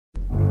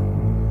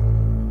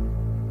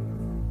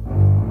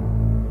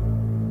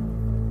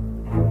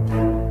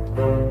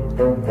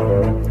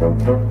All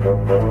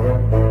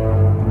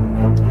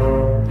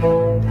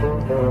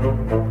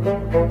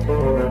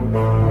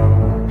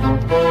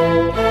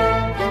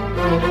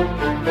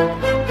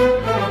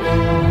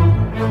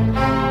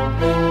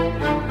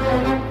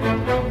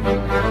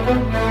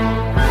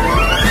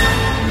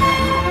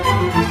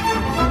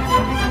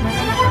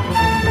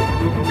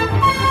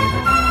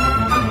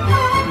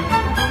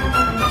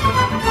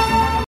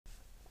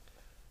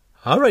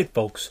right,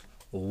 folks,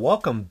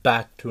 welcome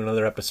back to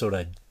another episode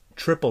of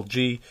Triple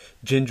G,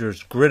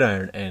 Ginger's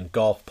Gridiron and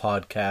Golf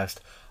Podcast.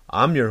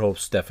 I'm your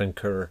host, Stephen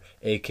Kerr,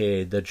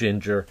 aka The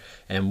Ginger,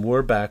 and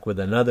we're back with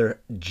another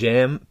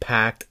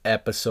jam-packed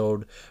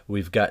episode.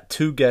 We've got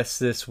two guests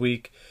this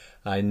week.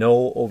 I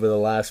know over the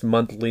last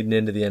month leading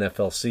into the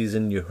NFL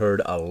season, you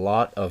heard a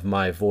lot of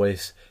my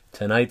voice.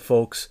 Tonight,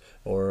 folks,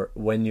 or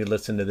when you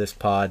listen to this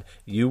pod,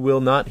 you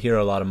will not hear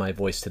a lot of my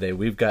voice today.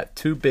 We've got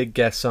two big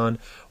guests on.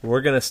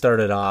 We're going to start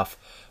it off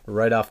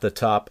right off the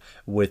top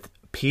with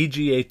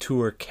PGA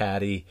Tour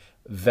caddy,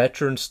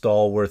 veteran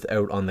stalwart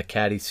out on the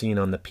caddy scene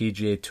on the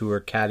PGA Tour,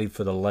 caddy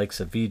for the likes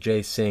of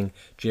Vijay Singh,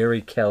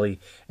 Jerry Kelly,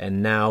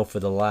 and now for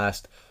the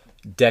last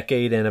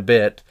decade and a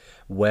bit,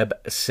 Webb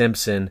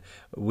Simpson.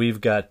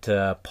 We've got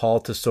Paul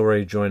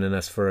Tesori joining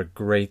us for a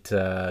great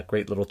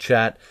little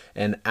chat.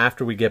 And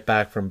after we get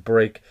back from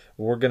break,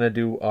 we're going to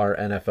do our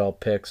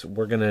NFL picks.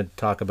 We're going to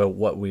talk about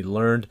what we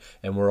learned,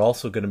 and we're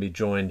also going to be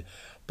joined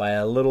by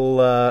a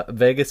little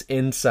Vegas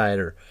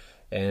insider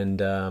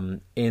and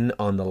in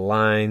on the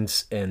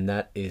lines, and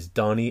that is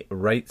Donnie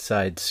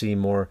Rightside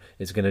Seymour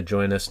is going to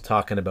join us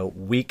talking about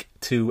Week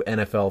 2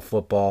 NFL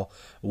football,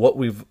 what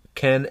we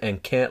can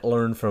and can't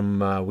learn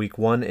from Week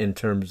 1 in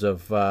terms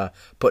of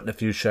putting a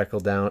few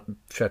shekels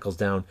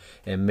down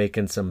and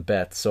making some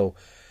bets. So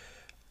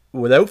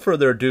without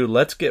further ado,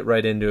 let's get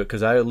right into it,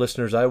 because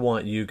listeners, I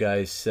want you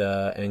guys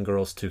and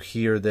girls to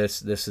hear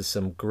this. This is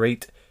some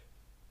great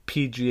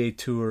PGA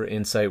Tour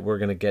insight we're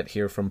going to get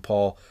here from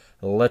Paul.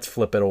 Let's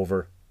flip it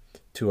over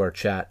to our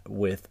chat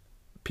with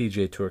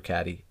PGA Tour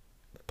caddy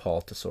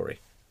Paul Tesori.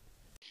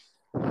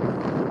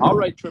 All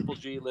right, Triple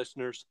G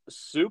listeners,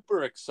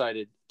 super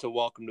excited to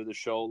welcome to the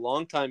show.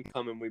 Long time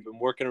coming. We've been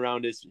working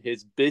around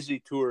his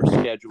busy tour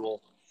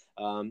schedule.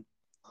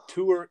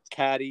 Tour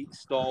caddy,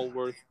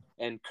 stalwart,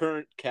 and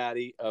current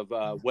caddy of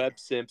Webb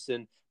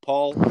Simpson,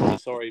 Paul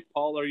Tesori.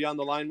 Paul, are you on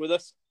the line with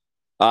us?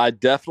 I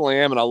definitely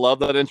am, and I love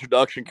that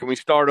introduction. Can we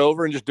start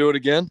over and just do it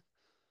again?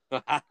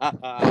 I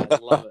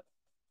love it.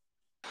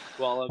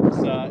 Well,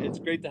 it's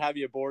great to have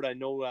you aboard. I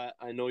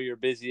know you're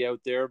busy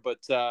out there, but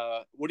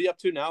what are you up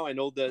to now? I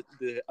know that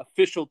the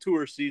official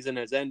tour season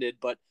has ended,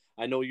 but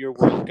I know your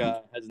work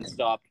hasn't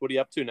stopped. What are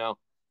you up to now?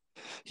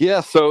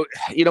 Yeah, so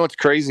it's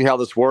crazy how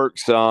this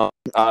works. I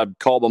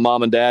called my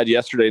mom and dad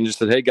yesterday and just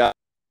said, "Hey guys,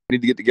 we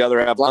need to get together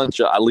and have lunch.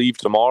 I leave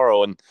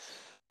tomorrow," and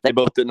they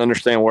both didn't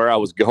understand where I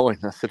was going.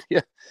 I said,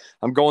 "Yeah,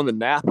 I'm going to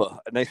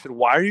Napa," and they said,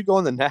 "Why are you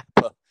going to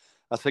Napa?"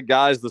 I said,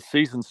 "Guys, the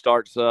season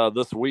starts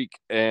this week,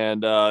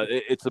 and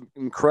it's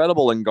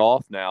incredible in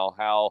golf now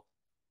how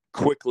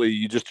quickly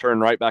you just turn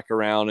right back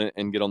around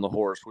and get on the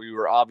horse." We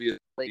were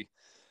obviously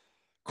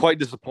quite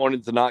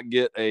disappointed to not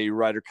get a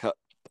Ryder Cup.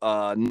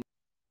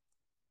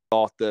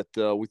 Thought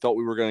that we thought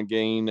we were going to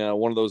gain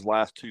one of those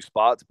last two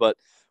spots, but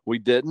we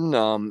didn't.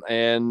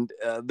 And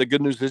the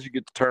good news is you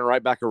get to turn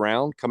right back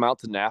around, come out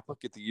to Napa,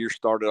 get the year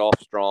started off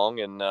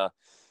strong, and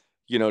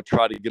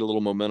try to get a little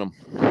momentum.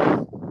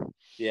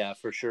 Yeah,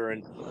 for sure.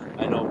 And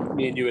I know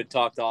me and you had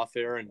talked off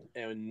air,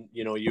 and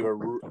you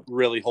were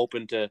really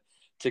hoping to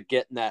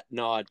get in that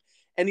nod.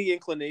 Any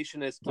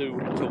inclination as to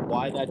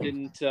why that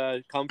didn't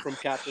come from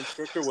Captain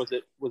Stricker?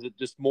 Was it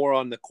just more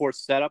on the course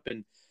setup,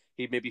 and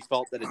he maybe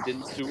felt that it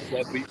didn't suit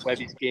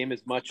Webby's game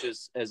as much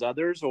as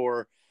others,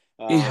 or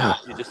you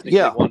just think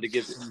they wanted to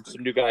give some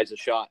new guys a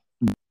shot?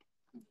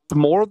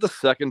 More of the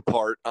second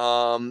part.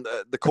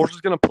 The course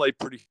is going to play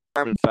pretty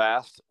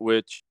fast,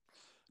 which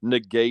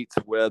negates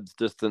Webb's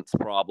distance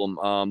problem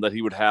that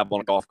he would have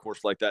on a golf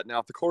course like that. Now,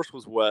 if the course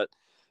was wet,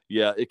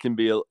 yeah, it can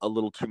be a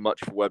little too much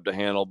for Webb to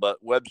handle, but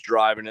Webb's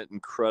driving it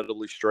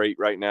incredibly straight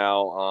right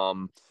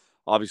now.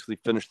 Obviously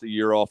finished the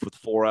year off with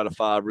 4 out of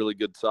 5 really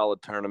good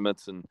solid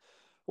tournaments and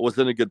was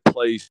in a good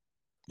place.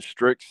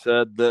 Strick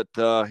said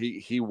that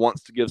he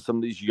wants to give some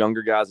of these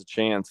younger guys a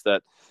chance.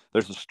 That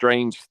there's a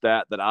strange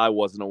stat that I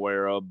wasn't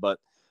aware of, but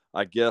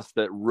I guess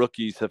that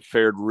rookies have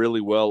fared really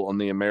well on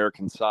the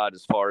American side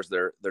as far as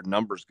their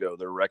numbers go,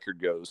 their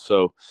record goes.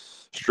 So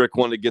Strick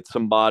wanted to get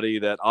somebody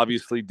that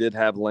obviously did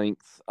have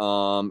length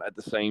at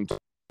the same time,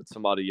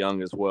 somebody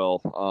young as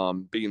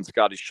well. Being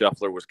Scotty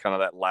Scheffler was kind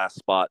of that last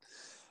spot.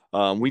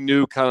 We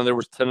knew kind of there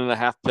was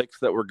 10.5 picks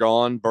that were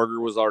gone.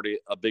 Berger was already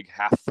a big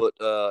half foot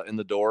in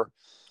the door.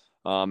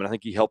 And I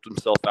think he helped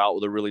himself out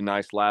with a really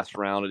nice last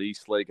round at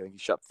East Lake. I think he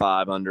shot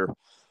 5 under.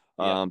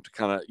 To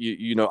kind of,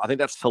 I think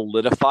that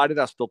solidified it.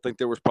 I still think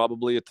there was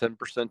probably a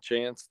 10%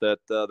 chance that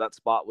that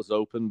spot was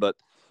open, but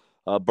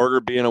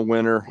Berger being a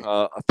winner,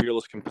 a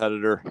fearless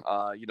competitor,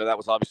 that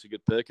was obviously a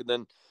good pick. And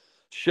then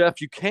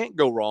Chef, you can't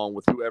go wrong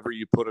with whoever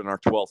you put in our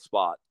 12th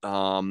spot.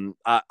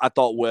 I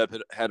thought Webb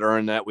had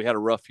earned that. We had a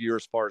rough year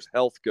as far as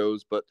health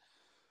goes, but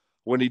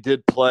when he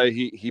did play,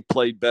 he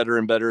played better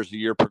and better as the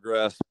year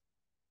progressed.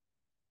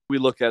 We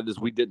look at it as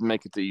we didn't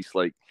make it to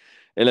Eastlake.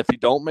 And if you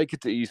don't make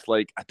it to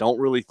Eastlake, I don't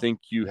really think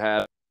you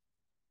have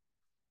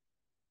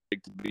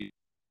to be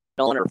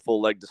on or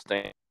full leg to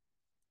stand.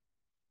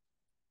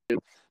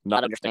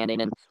 Not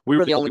understanding. And we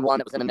were the only one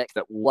that was in the mix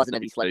that wasn't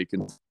at Eastlake.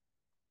 And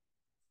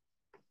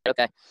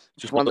okay.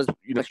 Just one of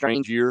those,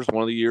 strange years,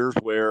 one of the years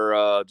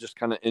where just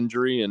kind of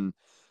injury and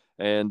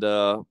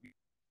him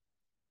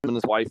and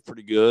his wife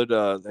pretty good.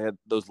 They had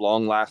those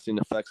long-lasting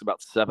effects,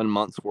 about 7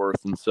 months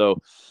worth. And so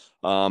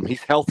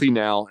he's healthy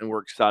now, and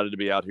we're excited to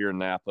be out here in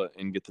Napa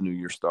and get the new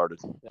year started.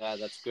 Yeah,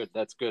 that's good.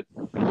 That's good.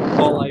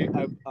 Well,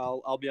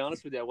 I'll be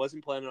honest with you. I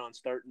wasn't planning on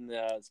starting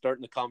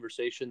the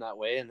conversation that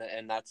way, and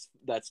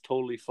that's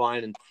totally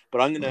fine.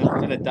 But I'm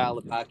gonna dial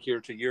it back here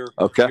to your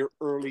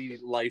early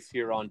life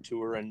here on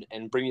tour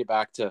and bring you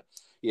back to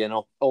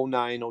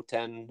 09,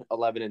 010,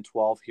 11, and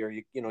 12 here.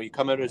 You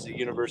come out as a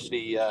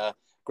university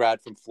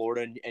grad from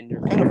Florida, and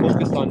you're kind of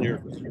focused on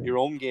your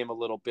own game a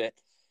little bit.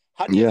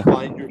 How do you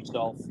find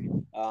yourself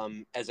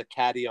as a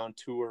caddy on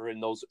tour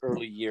in those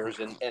early years,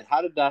 and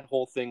how did that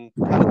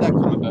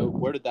come about?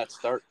 Where did that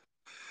start?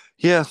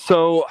 Yeah,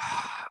 so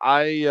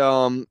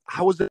I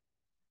was a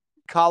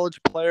college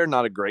player,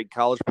 not a great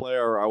college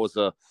player. I was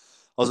a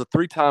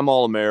 3-time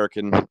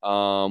All-American.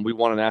 We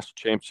won a national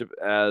championship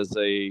as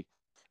a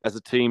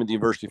team at the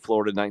University of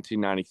Florida in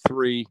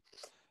 1993.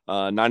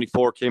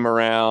 94 came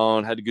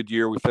around, had a good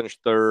year. We finished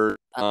third.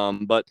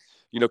 But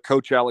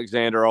Coach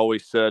Alexander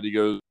always said, he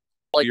goes,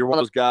 well, you're one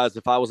of those guys,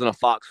 if I was in a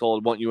foxhole,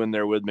 I'd want you in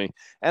there with me.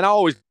 And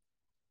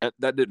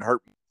that didn't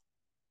hurt me.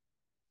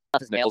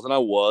 Nails,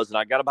 and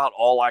I got about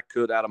all I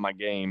could out of my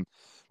game,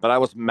 but I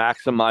was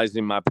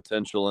maximizing my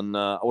potential. And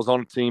I was on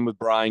a team with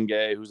Brian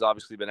Gay, who's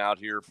obviously been out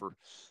here for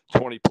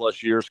 20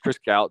 plus years, Chris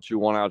Couch, who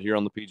won out here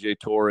on the PGA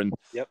Tour. And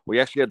we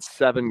actually had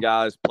 7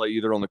 guys play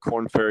either on the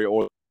Korn Ferry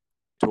or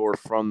Tour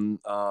from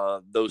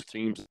those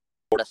teams.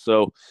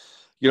 So,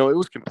 it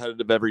was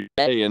competitive every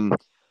day. And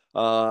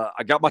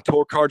I got my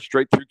tour card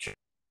straight through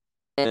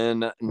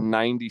in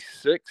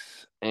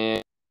 96,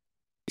 and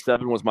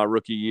 7 was my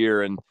rookie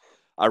year. And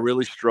I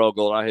really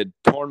struggled. I had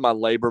torn my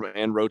labrum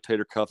and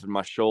rotator cuff in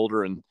my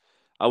shoulder, and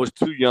I was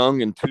too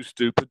young and too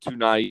stupid, too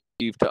naive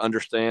to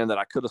understand that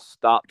I could have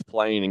stopped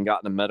playing and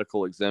gotten a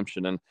medical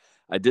exemption, and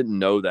I didn't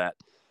know that.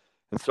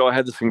 And so I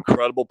had this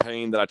incredible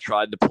pain that I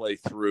tried to play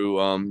through.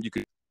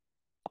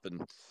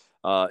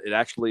 It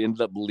actually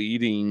ended up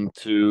leading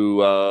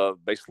to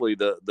basically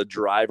the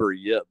driver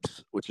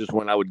yips, which is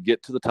when I would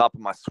get to the top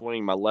of my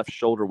swing, my left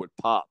shoulder would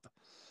pop,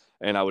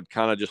 and I would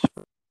kind of just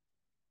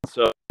 –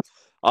 so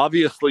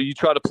obviously you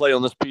try to play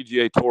on this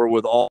PGA Tour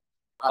with all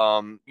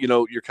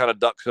you're kind of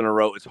ducks in a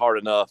row. It's hard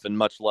enough, and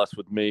much less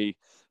with me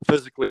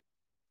physically,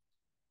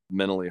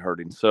 mentally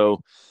hurting.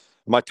 So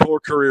my tour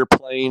career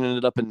playing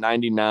ended up in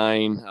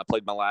 99. I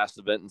played my last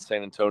event in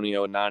San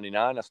Antonio in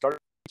 99. I started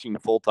teaching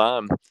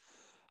full-time.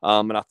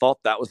 And I thought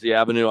that was the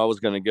avenue I was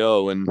going to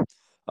go. And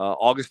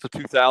August of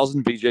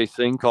 2000, Vijay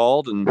Singh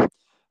called, and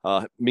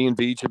me and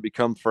Vij had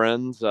become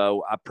friends.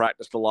 I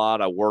practiced a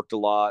lot. I worked a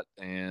lot.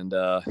 And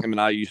him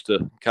and I used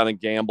to kind of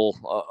gamble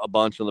a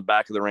bunch on the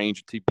back of the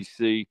range at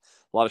TPC.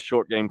 A lot of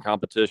short game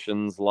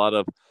competitions, a lot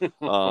of,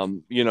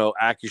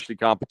 accuracy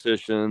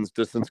competitions,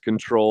 distance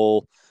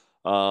control,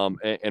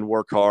 and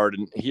work hard.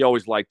 And he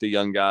always liked the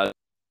young guys.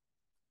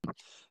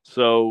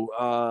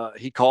 So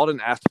he called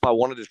and asked if I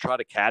wanted to try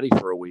to caddy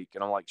for a week.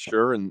 And I'm like,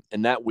 sure. And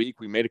that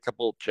week we made a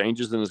couple of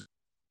changes in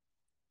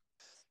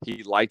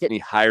he liked it and he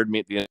hired me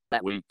at the end of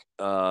that week.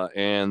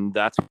 And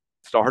that's when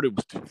it started,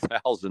 was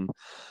 2000.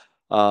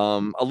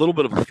 A little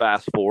bit of a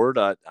fast forward.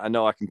 I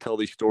know I can tell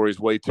these stories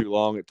way too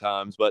long at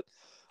times, but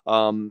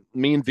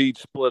me and Vij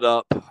split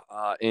up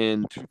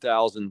in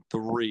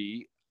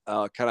 2003,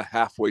 kind of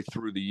halfway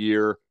through the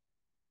year.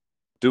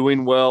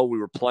 Doing well. We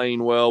were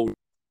playing well.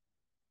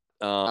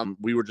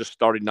 We were just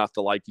starting not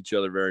to like each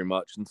other very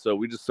much. And so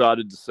we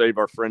decided to save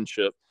our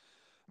friendship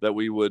that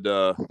we would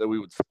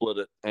split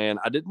it. And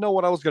I didn't know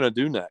what I was going to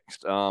do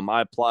next.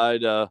 I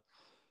applied at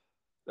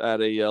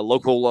a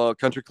local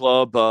country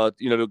club,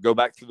 to go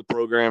back through the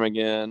program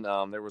again.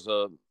 There was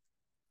a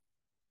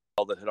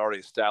that had already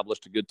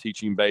established a good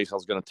teaching base. I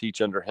was going to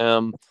teach under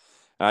him.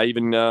 I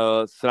even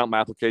sent out my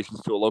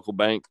applications to a local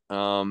bank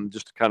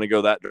just to kind of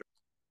go that direction.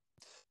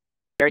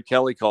 Gary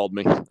Kelly called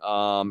me,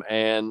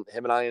 and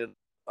him and I ended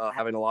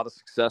having a lot of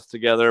success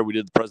together. We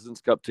did the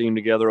President's Cup team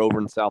together over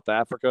in South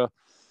Africa.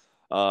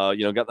 Got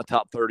in the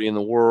top 30 in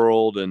the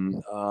world,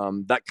 and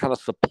that kind of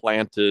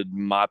supplanted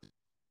my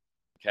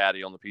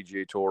caddy on the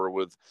PGA Tour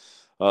with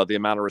the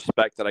amount of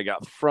respect that I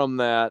got from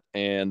that,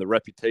 and the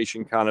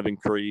reputation kind of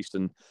increased.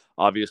 And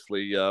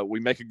obviously, we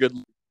make a good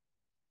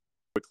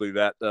quickly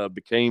that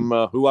became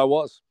who I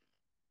was.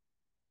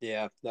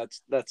 Yeah,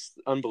 that's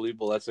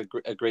unbelievable. That's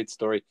a great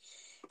story.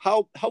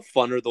 How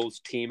fun are those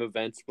team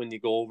events when you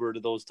go over to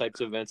those types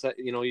of events?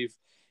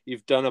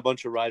 you've done a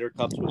bunch of Ryder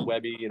Cups with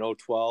Webby,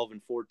 12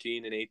 and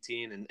 14 and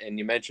 18, and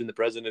you mentioned the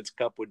President's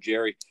Cup with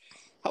Jerry.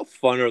 How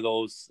fun are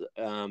those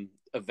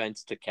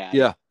events to caddy?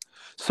 Yeah.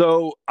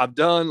 So I've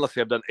done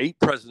 8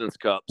 President's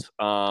Cups.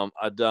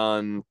 I've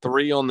done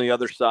 3 on the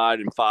other side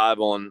and 5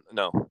 on,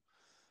 no,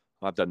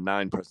 I've done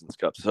 9 President's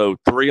Cups. So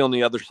 3 on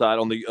the other side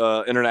on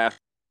the international,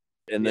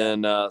 and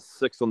then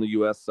 6 on the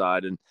U.S.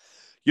 side. And,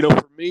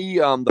 for me,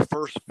 the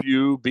first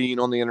few being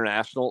on the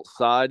international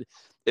side,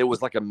 it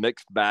was like a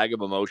mixed bag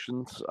of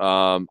emotions.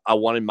 I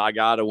wanted my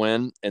guy to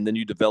win, and then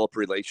you develop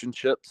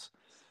relationships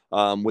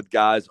with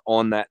guys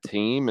on that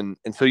team.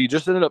 And so you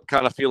just ended up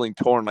kind of feeling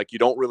torn. Like, you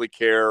don't really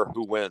care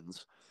who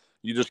wins.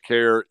 You just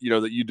care,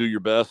 that you do your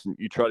best and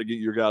you try to get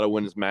your guy to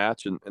win his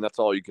match, and that's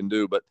all you can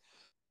do. But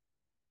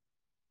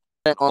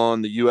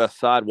on the U.S.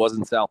 side was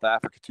in South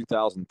Africa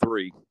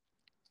 2003.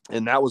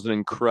 And that was an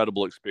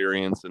incredible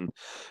experience and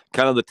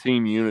kind of the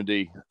team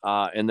unity.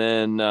 And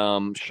then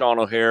Sean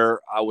O'Hare,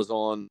 I was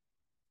on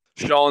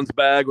Sean's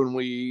bag when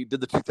we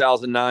did the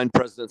 2009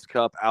 President's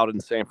Cup out in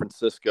San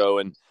Francisco.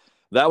 And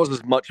that was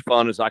as much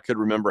fun as I could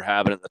remember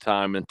having at the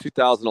time. And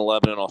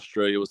 2011 in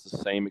Australia was the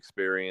same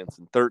experience,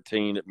 and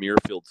 13 at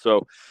Muirfield.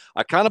 So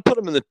I kind of put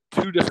them in the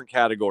 2 different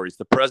categories.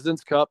 The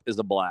President's Cup is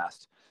a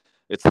blast.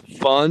 It's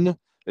fun.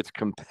 It's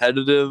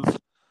competitive.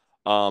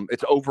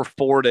 It's over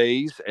 4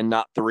 days and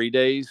not 3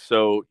 days.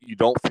 So you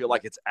don't feel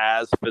like it's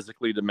as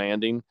physically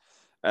demanding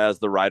as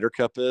the Ryder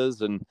Cup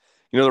is. And,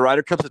 the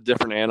Ryder Cup's a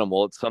different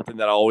animal. It's something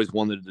that I always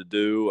wanted to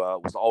do.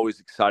 Was always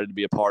excited to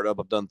be a part of.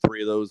 I've done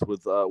 3 of those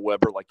with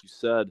Weber, like you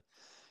said.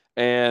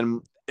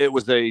 And it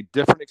was a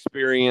different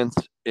experience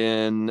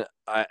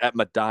at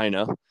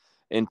Medina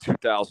in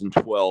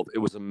 2012. It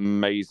was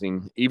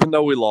amazing. Even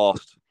though we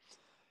lost,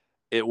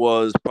 it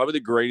was probably the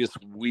greatest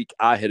week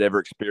I had ever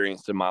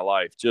experienced in my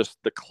life. Just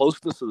the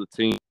closeness of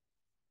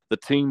the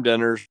team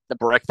dinners, the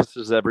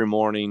breakfasts every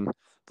morning,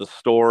 the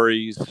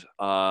stories.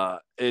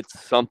 It's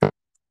something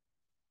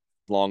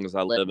as long as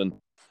I live. And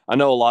I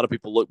know a lot of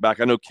people look back.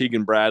 I know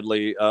Keegan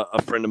Bradley,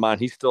 a friend of mine,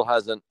 he still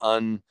hasn't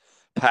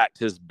unpacked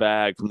his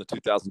bag from the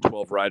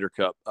 2012 Ryder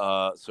Cup.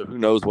 So who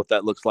knows what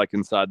that looks like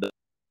inside.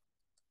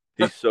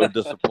 He's so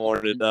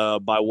disappointed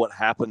by what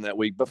happened that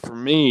week. But for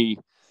me,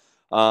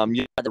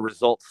 the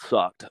results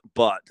sucked,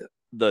 but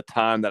the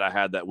time that I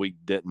had that week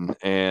didn't.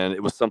 And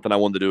it was something I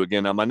wanted to do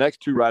again. Now, my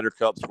next 2 Ryder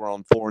Cups were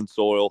on foreign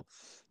soil,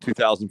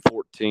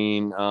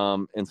 2014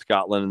 in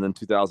Scotland, and then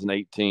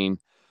 2018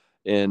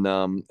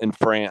 in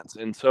France.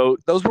 And so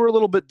those were a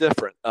little bit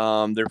different.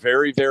 They're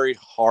very, very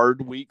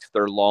hard weeks.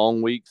 They're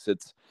long weeks.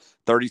 It's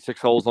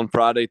 36 holes on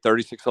Friday,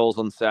 36 holes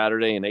on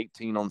Saturday, and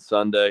 18 on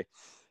Sunday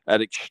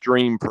at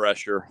extreme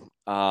pressure.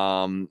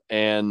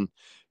 And,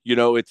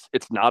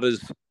 it's not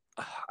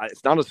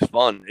as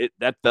fun.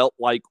 That felt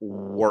like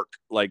work,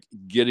 like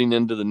getting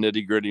into the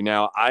nitty gritty.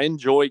 Now, I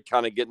enjoy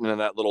kind of getting in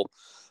that little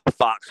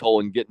foxhole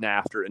and getting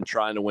after it and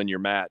trying to win your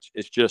match.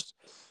 It's just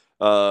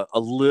a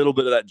little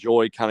bit of that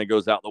joy kind of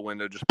goes out the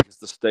window just because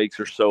the stakes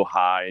are so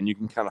high, and you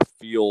can kind of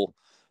feel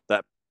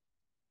that.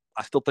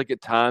 I still think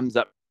at times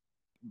that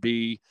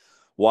be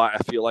why I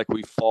feel like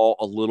we fall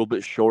a little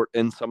bit short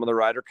in some of the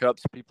Ryder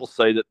Cups. People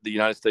say that the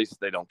United States,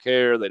 they don't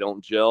care, they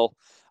don't gel.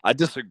 I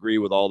disagree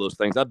with all those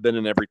things. I've been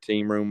in every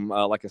team room.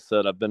 Like I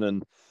said, I've been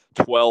in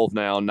 12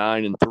 now,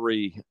 9 and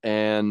 3,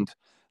 and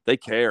they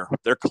care.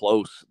 They're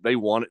close. They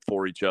want it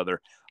for each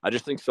other. I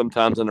just think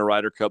sometimes in the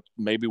Ryder Cup,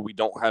 maybe we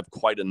don't have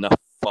quite enough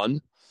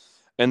fun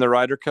in the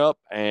Ryder Cup,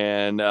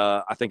 and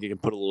I think it can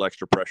put a little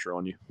extra pressure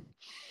on you.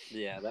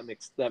 Yeah, that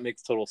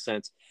makes total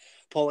sense.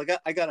 Paul,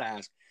 I gotta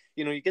ask.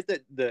 You get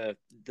the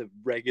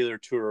regular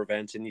tour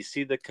events, and you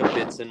see the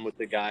kibitzing with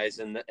the guys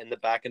and the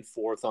back and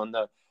forth on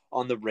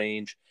the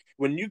range.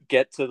 When you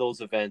get to those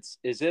events,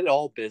 is it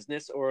all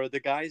business, or are the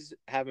guys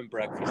having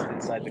breakfast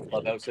inside the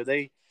clubhouse? Are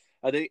they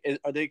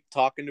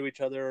talking to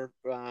each other?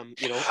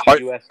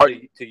 U.S.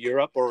 to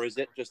Europe, or is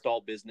it just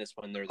all business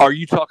when they're there? Are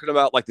you talking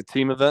about like the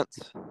team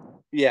events?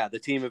 Yeah, the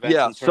team events.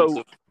 Yeah, in terms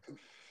of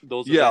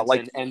those events,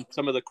 like and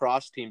some of the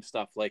cross team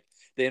stuff, like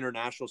the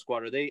international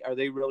squad. Are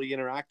they really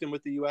interacting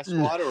with the U.S.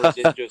 squad, or is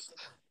it just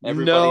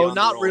everybody? No,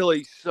 not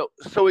really.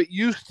 So it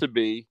used to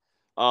be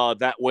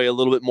that way a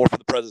little bit more for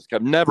the President's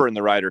Cup. Never in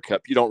the Ryder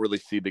Cup. You don't really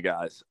see the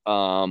guys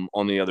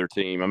on the other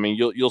team. I mean,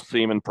 you'll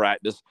see them in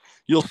practice.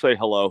 You'll say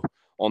hello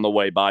on the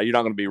way by. You're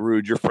not going to be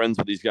rude. You're friends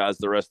with these guys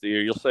the rest of the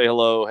year. You'll say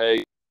hello,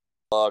 hey,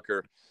 luck,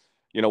 or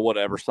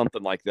whatever,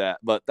 something like that.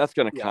 But that's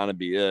going to kind of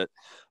be it.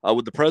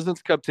 With the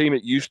President's Cup team,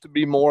 it used to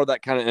be more of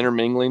that kind of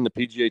intermingling. The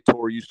PGA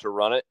Tour used to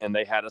run it, and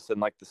they had us in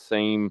like the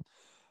same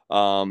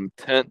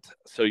tent.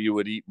 So you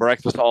would eat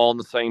breakfast all in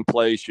the same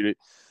place.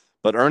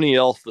 But Ernie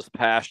Els this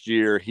past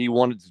year, he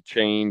wanted to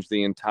change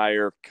the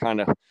entire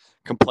kind of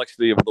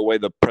complexity of the way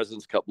the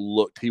President's Cup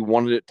looked. He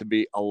wanted it to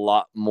be a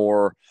lot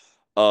more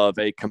of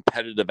a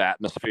competitive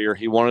atmosphere.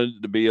 He wanted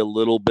it to be a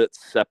little bit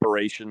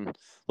separation, a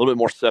little bit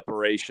more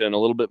separation, a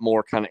little bit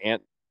more kind of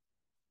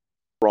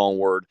wrong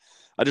word.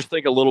 I just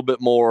think a little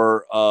bit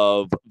more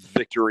of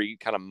victory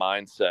kind of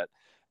mindset.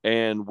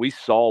 And we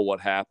saw what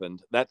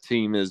happened. That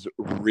team is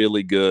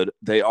really good.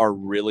 They are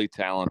really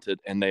talented,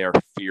 and they are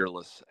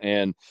fearless.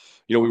 And,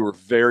 we were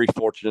very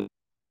fortunate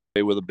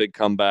with a big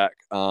comeback.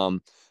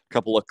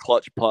 Couple of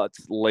clutch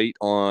putts late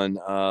on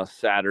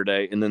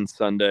Saturday, and then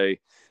Sunday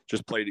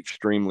just played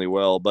extremely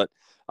well. But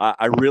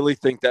I really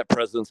think that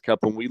President's Cup,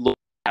 when we look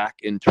back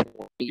in 20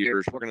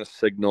 years, we're going to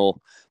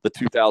signal the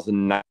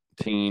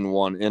 2019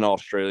 one in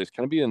Australia. It's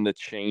going to be in the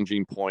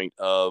changing point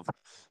of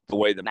the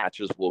way the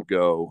matches will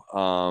go.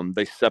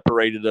 They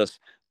separated us,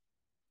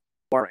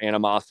 more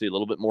animosity, a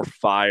little bit more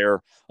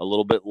fire, a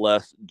little bit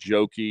less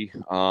jokey.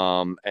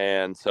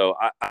 And so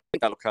I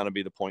think that'll kind of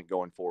be the point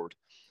going forward.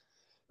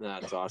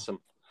 That's awesome.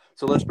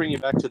 So let's bring you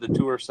back to the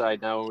tour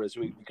side now as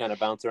we kind of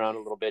bounce around a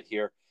little bit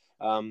here.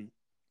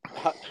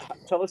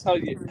 Tell us how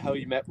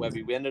you met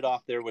Webby. We ended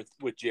off there with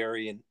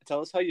Jerry, and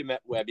tell us how you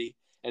met Webby,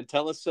 and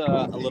tell us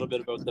a little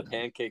bit about the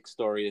pancake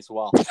story as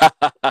well.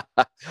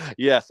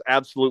 Yes,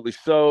 absolutely.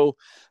 So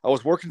I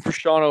was working for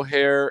Sean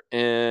O'Hare,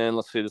 and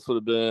let's see, this would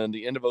have been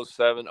the end of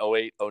 07,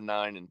 08,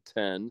 09, and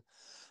 10.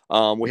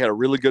 We had a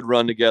really good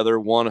run together,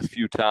 won a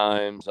few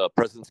times,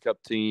 President's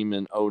Cup team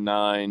in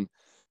 09.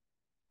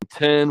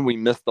 10, we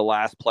missed the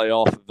last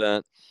playoff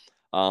event.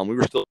 We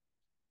were still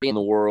in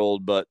the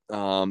world, but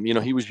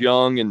he was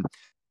young and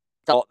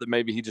thought that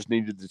maybe he just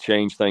needed to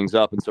change things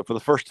up. And so for the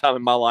first time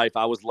in my life,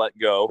 I was let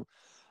go.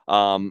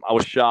 I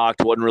was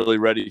shocked, wasn't really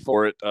ready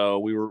for it.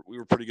 We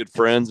were pretty good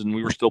friends, and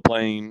we were still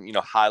playing,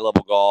 high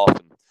level golf.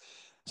 And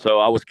so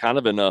I was kind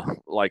of in a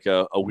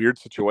weird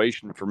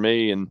situation for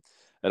me, and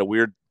at a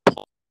weird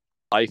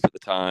life at the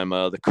time.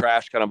 The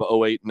crash kind of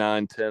 08,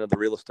 9, 10 of the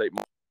real estate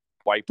market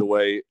wiped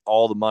away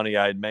all the money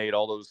I had made,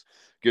 all those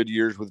good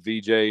years with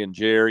VJ and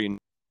Jerry. And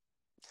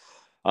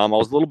I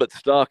was a little bit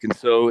stuck. And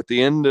so at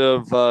the end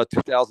of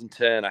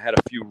 2010, I had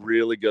a few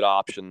really good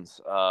options.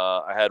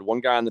 I had one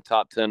guy in the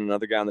top 10,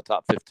 another guy in the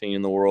top 15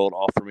 in the world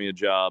offer me a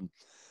job.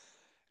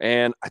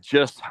 And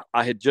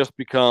I had just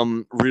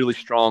become really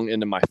strong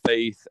into my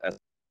faith,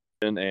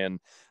 and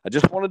I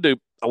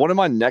wanted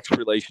my next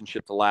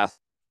relationship to last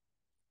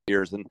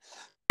years. And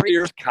 3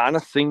 years kind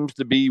of seems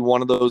to be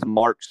one of those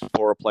marks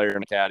for a player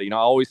and a caddy. I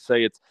always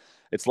say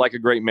it's like a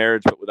great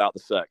marriage, but without the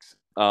sex.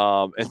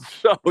 And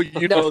so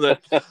that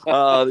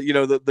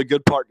the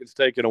good part gets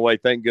taken away.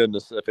 Thank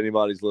goodness, if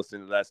anybody's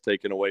listening, that's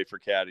taken away for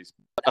caddies.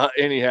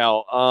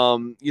 Anyhow,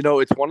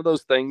 it's one of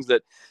those things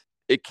that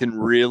it can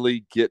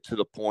really get to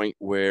the point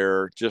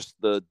where just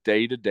the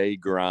day-to-day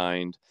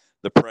grind,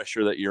 the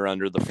pressure that you're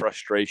under, the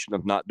frustration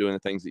of not doing the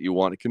things that you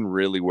want, it can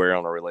really wear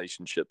on a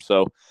relationship.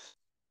 So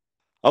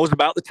I was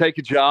about to take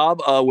a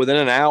job within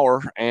an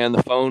hour, and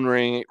the phone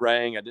rang.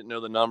 I didn't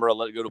know the number. I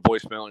let it go to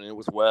voicemail, and it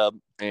was Webb.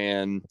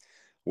 And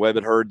Webb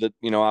had heard that,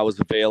 I was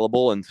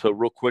available. And so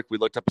real quick, we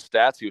looked up his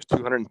stats. He was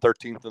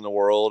 213th in the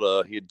world.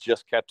 He had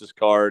just kept his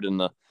card in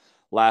the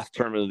last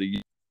tournament of the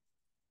year.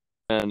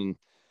 And,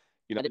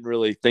 I didn't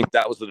really think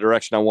that was the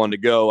direction I wanted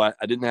to go. I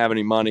didn't have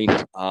any money,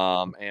 and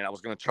I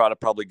was going to try to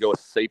probably go a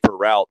safer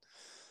route.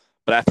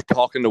 But after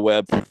talking to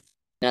Webb,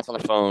 that's on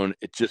the phone,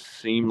 it just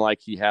seemed like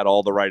he had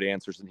all the right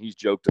answers. And he's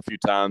joked a few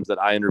times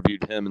that I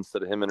interviewed him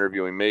instead of him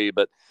interviewing me.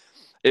 But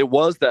it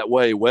was that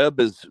way. Webb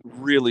is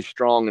really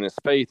strong in his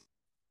faith.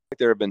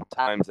 There have been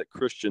times that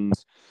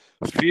Christians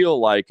feel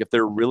like if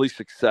they're really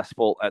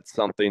successful at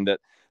something that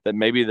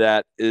maybe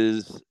that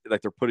is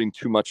like they're putting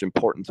too much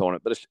importance on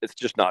it, but it's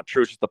just not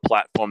true. It's just the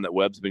platform that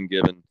Webb's been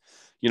given,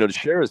 to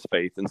share his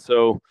faith. And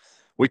so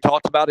we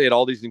talked about it. He had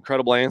all these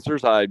incredible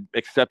answers. I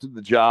accepted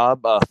the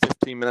job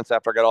 15 minutes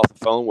after I got off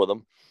the phone with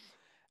him.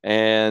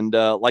 And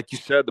like you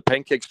said, the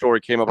pancake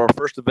story came up. Our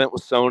first event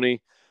was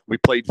Sony. We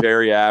played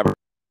very average,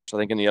 I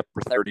think in the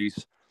upper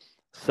 30s.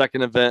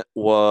 Second event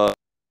was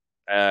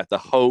at the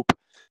Hope,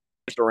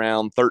 just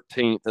around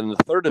 13th. And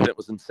the third event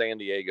was in San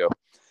Diego.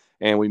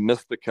 And we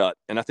missed the cut.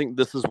 And I think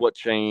this is what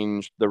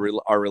changed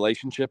our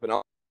relationship and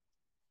a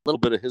little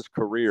bit of his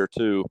career,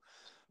 too,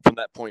 from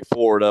that point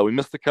forward. We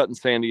missed the cut in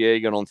San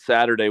Diego. And on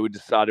Saturday, we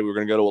decided we were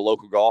going to go to a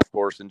local golf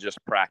course and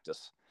just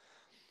practice.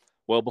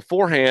 Well,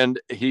 beforehand,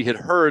 he had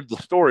heard the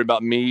story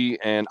about me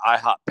and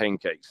IHOP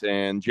pancakes.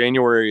 And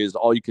January is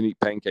all-you-can-eat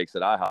pancakes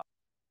at IHOP.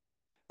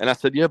 And I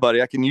said, yeah,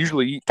 buddy, I can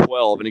usually eat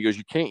 12. And he goes,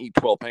 you can't eat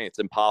 12 pancakes. It's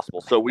impossible.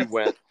 So we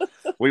went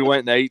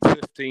and ate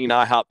 15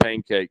 IHOP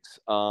pancakes.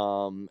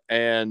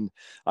 And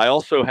I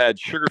also had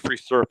sugar-free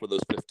syrup with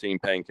those 15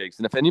 pancakes.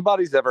 And if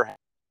anybody's ever had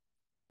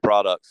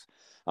products,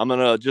 I'm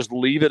going to just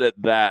leave it at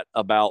that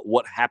about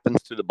what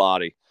happens to the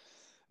body.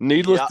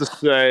 Needless to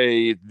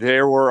say,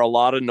 there were a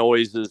lot of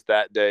noises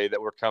that day that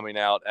were coming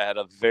out at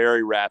a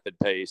very rapid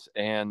pace.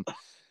 And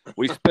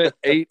we spent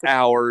 8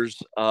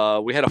 hours.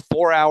 We had a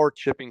 4-hour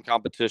chipping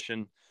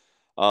competition.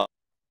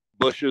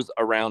 Bushes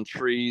around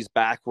trees,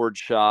 backward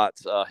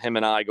shots, him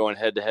and I going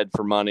head to head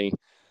for money.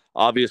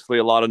 Obviously,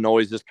 a lot of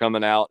noises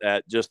coming out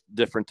at just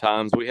different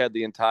times. We had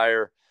the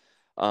entire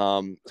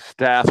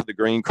staff of the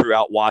green crew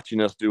out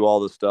watching us do all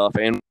this stuff.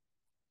 And,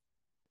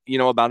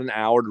 about an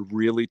hour to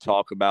really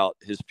talk about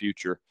his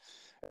future,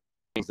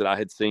 things that I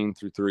had seen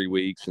through 3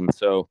 weeks. And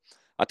so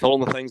I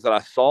told him the things that I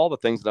saw, the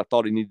things that I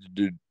thought he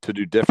needed to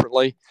do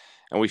differently,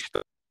 and we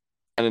started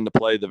into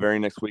play the very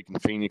next week in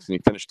Phoenix, and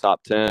he finished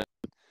top 10.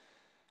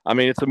 I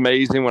mean, it's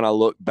amazing when I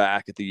look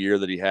back at the year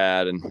that he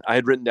had, and I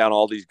had written down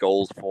all these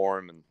goals for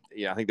him, and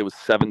I think there was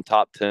 7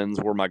 top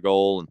 10s were my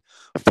goal, and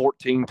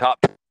 14 top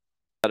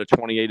out of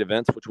 28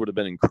 events, which would have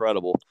been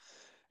incredible.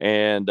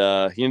 And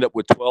he ended up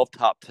with 12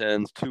 top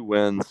 10s, 2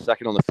 wins,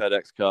 second on the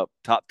FedEx Cup,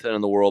 top 10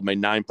 in the world, made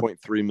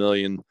 $9.3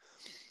 million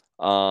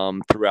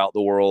throughout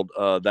the world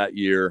that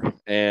year,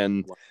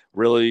 and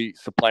really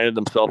supplanted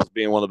himself as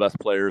being one of the best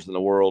players in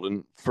the world.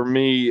 And for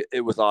me,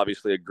 it was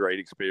obviously a great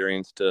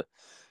experience. It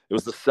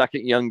was the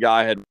second young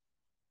guy I had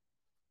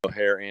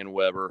O'Hare and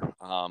Weber,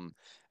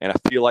 and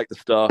I feel like the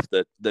stuff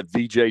that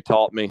VJ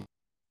taught me,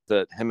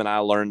 that him and I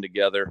learned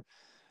together,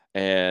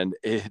 and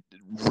it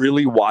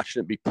really watching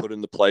it be put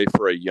into play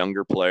for a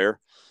younger player.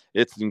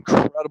 It's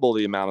incredible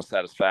the amount of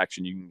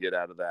satisfaction you can get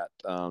out of that,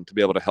 to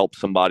be able to help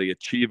somebody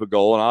achieve a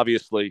goal. And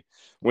obviously,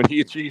 when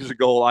he achieves a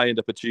goal, I end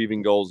up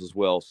achieving goals as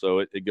well. So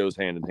it goes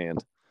hand in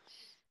hand.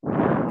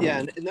 Yeah,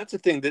 and that's the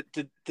thing.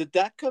 Did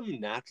that come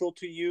natural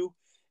to you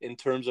in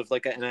terms of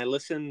like? And I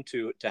listen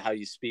to how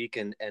you speak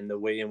and the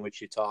way in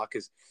which you talk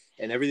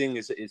and everything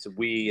is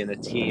we and a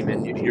team,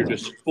 and you're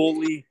just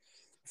fully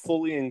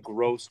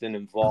engrossed and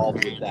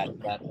involved with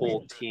that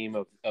whole team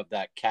of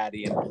that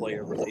caddy and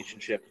player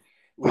relationship.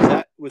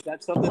 Was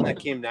that something that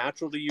came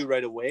natural to you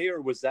right away,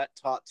 or was that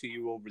taught to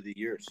you over the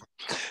years?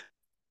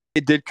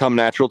 It did come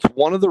natural. It's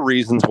one of the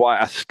reasons why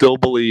I still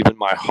believe in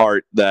my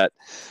heart that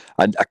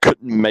I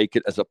couldn't make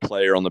it as a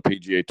player on the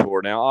PGA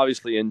Tour. Now,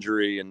 obviously,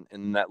 injury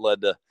and that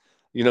led to,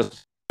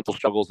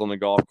 struggles on the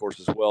golf course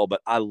as well.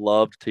 But I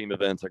loved team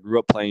events. I grew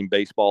up playing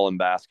baseball and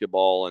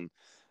basketball. And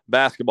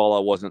basketball I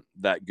wasn't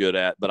that good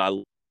at, but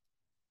I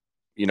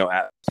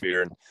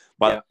atmosphere. And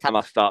by the time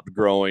I stopped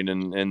growing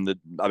and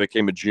I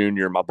became a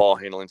junior, my ball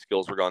handling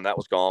skills were gone. That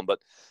was gone. But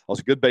I was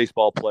a good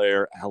baseball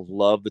player. I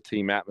love the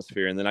team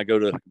atmosphere. And then I go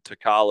to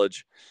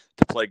college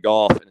to play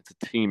golf, and it's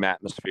a team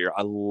atmosphere.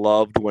 I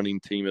loved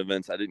winning team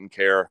events. I didn't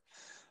care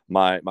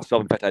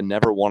myself. In fact, I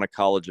never won a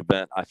college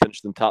event. I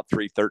finished in top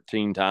 3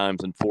 13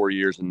 times in 4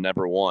 years and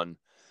never won.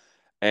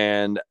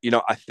 And,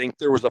 I think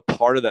there was a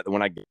part of that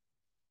when I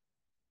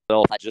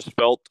just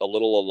felt a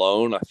little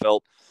alone. I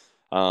felt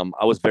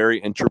I was very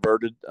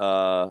introverted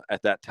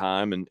at that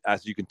time, and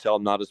as you can tell,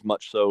 I'm not as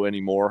much so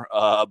anymore.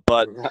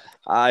 But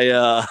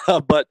I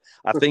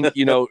think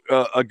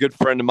a good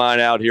friend of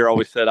mine out here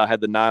always said I had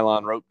the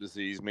nylon rope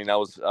disease. I mean, I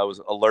was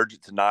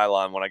allergic to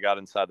nylon when I got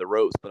inside the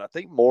ropes. But I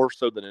think more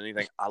so than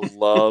anything, I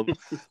love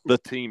the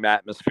team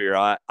atmosphere.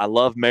 I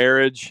love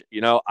marriage.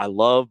 I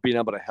love being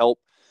able to help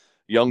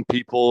young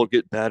people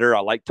get better.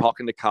 I like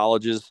talking to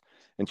colleges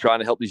and trying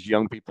to help these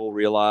young people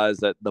realize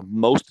that the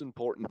most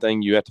important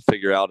thing you have to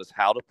figure out is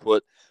how to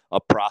put a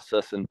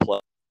process in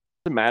place.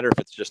 It doesn't matter if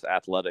it's just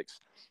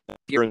athletics. If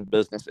you're in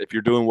business, if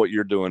you're doing what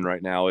you're doing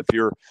right now, if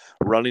you're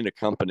running a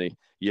company,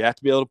 you have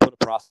to be able to put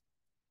a process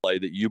in play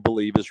that you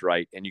believe is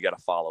right, and you got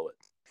to follow it.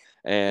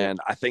 And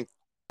I think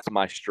that's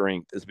my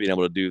strength, is being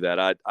able to do that.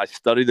 I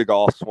study the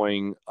golf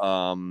swing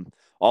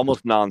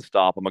almost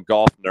nonstop. I'm a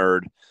golf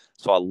nerd.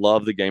 So I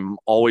love the game. I'm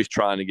always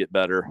trying to get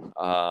better.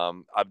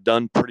 I've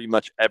done pretty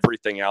much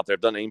everything out there.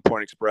 I've done Aim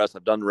Point Express.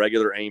 I've done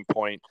regular Aim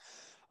Point.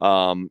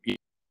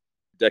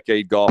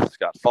 Decade Golf,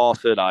 Scott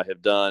Fawcett.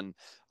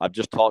 I've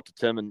just talked to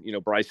Tim and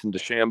Bryson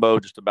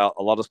DeChambeau just about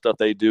a lot of stuff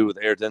they do with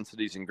air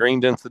densities and green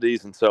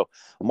densities. And so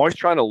I'm always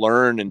trying to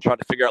learn and try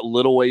to figure out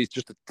little ways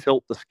just to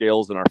tilt the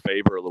scales in our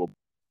favor a little bit.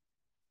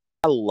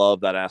 I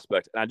love that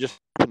aspect. And I just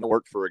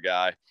work for a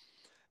guy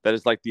that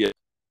is like the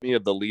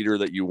of the leader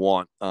that you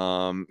want.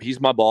 He's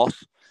my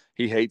boss.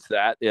 He hates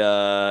that,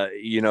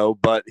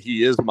 but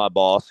he is my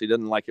boss. He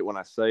doesn't like it when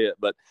I say it,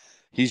 but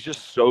he's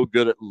just so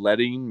good at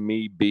letting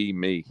me be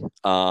me.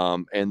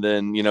 And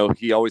then,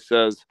 he always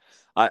says,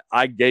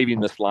 I gave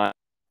him this line,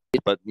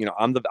 but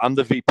I'm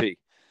the VP.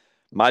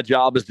 My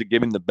job is to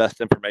give him the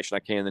best information I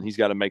can. Then he's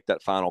got to make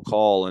that final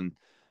call. And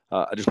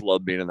I just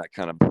love being in that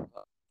kind of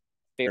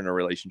in a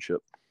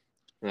relationship.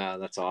 Yeah,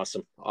 that's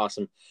awesome.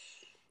 Awesome.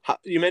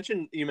 You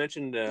mentioned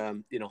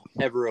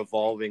ever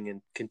evolving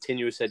and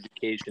continuous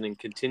education and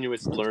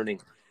continuous learning.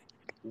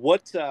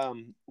 What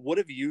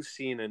have you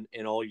seen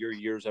in all your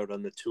years out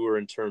on the tour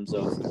in terms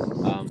of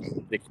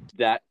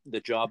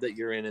the job that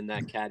you're in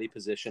that caddy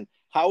position?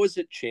 How has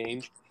it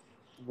changed?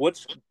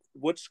 What's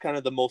kind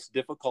of the most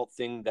difficult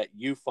thing that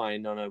you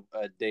find on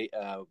a day,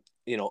 a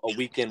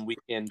weekend,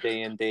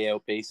 day in, day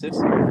out basis?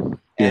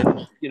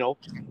 And,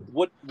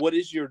 what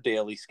is your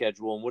daily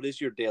schedule and what is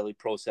your daily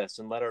process?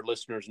 And let our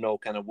listeners know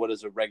kind of what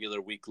does a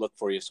regular week look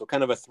for you? So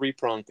kind of a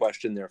 3-pronged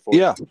question there for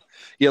you.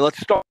 Yeah. Let's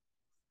start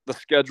the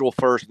schedule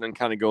first and then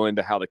kind of go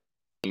into how the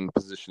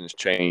position has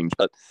changed.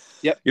 But,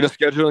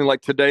 scheduling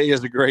like today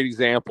is a great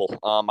example.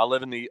 I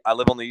live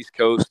on the East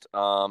Coast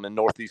in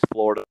Northeast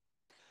Florida.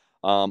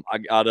 I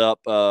got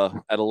up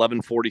at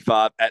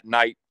 11:45 at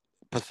night,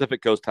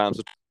 Pacific Coast time,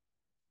 so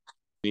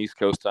East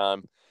Coast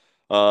time.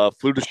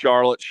 Flew to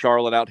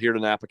Charlotte out here to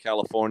Napa,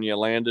 California,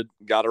 landed,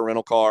 got a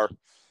rental car,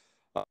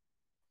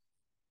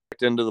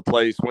 into the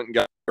place, went and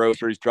got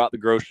groceries, dropped the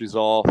groceries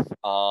off,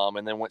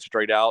 and then went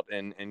straight out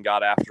and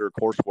got after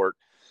coursework.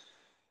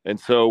 And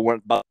so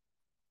went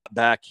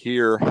back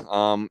here,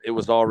 it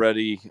was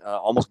already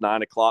almost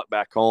 9 o'clock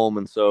back home.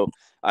 And so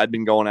I'd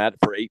been going at it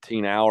for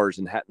 18 hours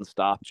and hadn't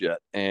stopped yet.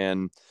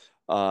 And,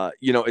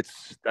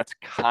 that's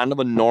kind of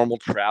a normal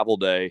travel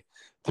day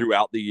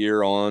throughout the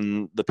year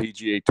on the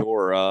PGA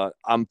Tour.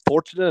 I'm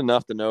fortunate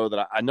enough to know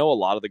that I know a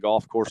lot of the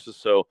golf courses,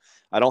 so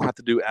I don't have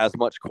to do as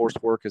much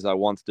coursework as I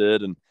once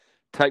did. And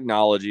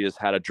technology has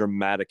had a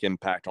dramatic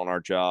impact on our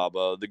job.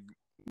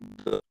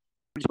 The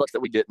books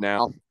that we get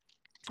now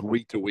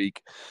week to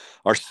week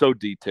are so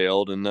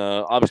detailed, and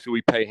obviously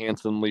we pay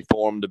handsomely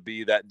for them to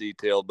be that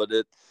detailed, but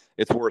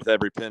it's worth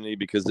every penny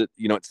because it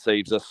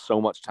saves us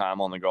so much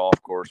time on the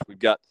golf course. We've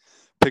got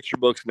picture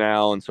books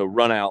now, and so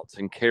runouts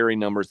and carry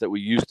numbers that we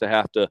used to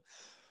have to.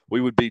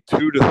 We would be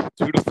two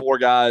to four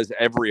guys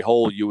every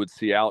hole. You would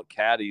see out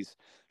caddies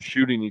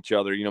shooting each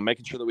other,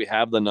 making sure that we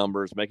have the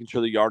numbers, making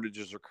sure the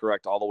yardages are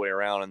correct all the way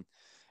around,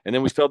 and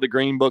then we still have the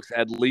green books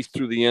at least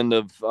through the end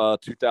of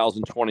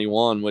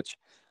 2021, which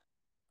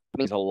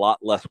means a lot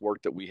less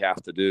work that we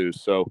have to do.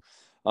 So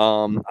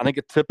I think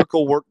a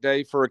typical work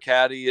day for a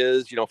caddy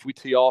is, if we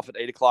tee off at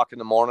 8 o'clock in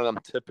the morning, I'm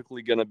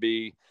typically going to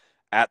be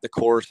at the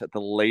course at the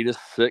latest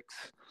 6.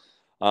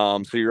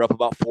 So you're up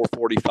about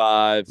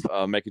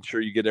 4:45, making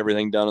sure you get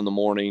everything done in the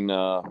morning,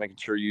 making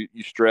sure you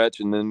stretch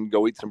and then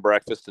go eat some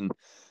breakfast and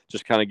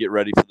just kind of get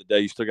ready for the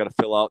day. You still got to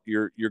fill out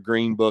your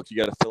green book. You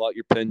got to fill out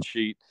your pin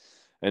sheet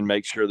and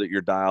make sure that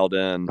you're dialed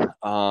in.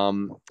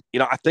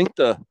 I think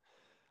the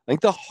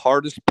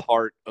hardest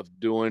part of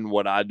doing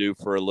what I do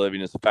for a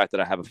living is the fact that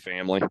I have a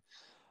family.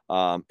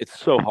 It's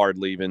so hard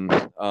leaving.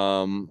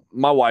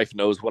 My wife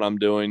knows what I'm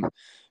doing.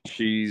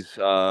 She's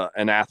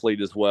an athlete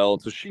as well.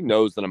 So she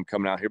knows that I'm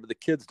coming out here, but the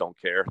kids don't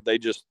care.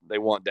 They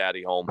want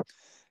daddy home.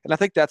 And I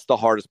think that's the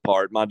hardest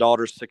part. My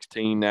daughter's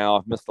 16 now.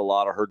 I've missed a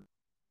lot of her,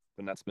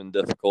 and that's been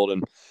difficult.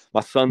 And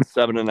my son's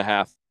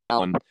 7.5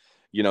 now, and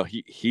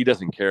he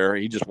doesn't care.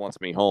 He just wants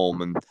me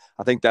home. And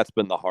I think that's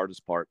been the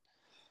hardest part.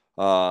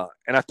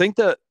 And I think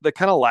the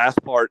kind of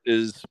last part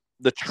is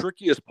the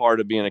trickiest part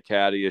of being a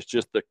caddy is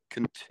just the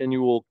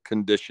continual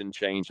condition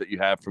change that you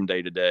have from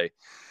day to day.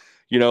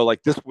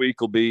 Like this week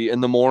will be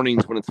in the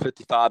mornings when it's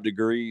 55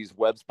 degrees,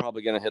 Webb's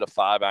probably going to hit a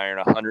 5-iron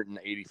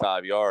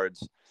 185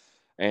 yards.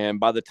 And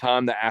by the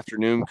time the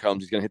afternoon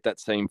comes, he's going to hit that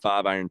same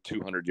 5-iron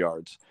 200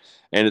 yards.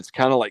 And it's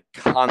kind of like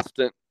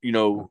constant,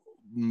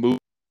 move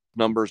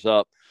numbers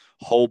up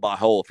hole by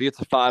hole. If he hits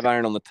a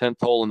 5-iron on the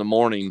 10th hole in the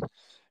morning,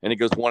 and it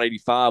goes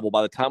 185. Well,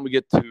 by the time we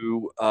get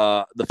to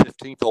the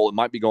 15th hole, it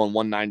might be going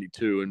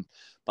 192. And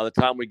by the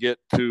time we get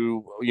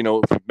to,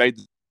 if we made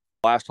the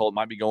last hole, it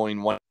might be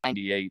going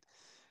 198.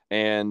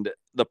 And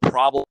the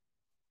problem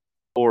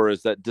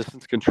is that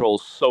distance control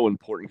is so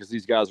important because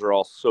these guys are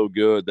all so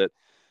good that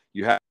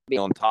you have to be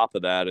on top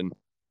of that. And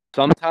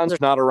sometimes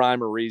there's not a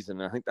rhyme or reason.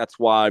 And I think that's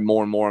why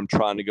more and more I'm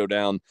trying to go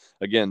down.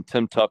 Again,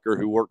 Tim Tucker,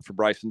 who worked for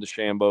Bryson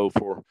DeChambeau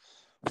for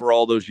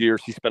all those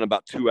years. He spent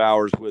about 2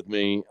 hours with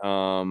me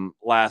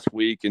last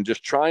week and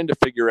just trying to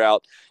figure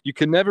out, you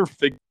can never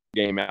figure the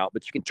game out,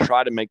 but you can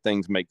try to make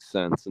things make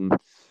sense. And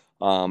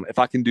if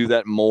I can do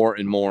that more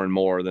and more and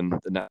more, then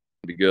that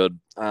would be good.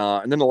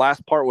 And then the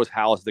last part was,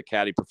 how has the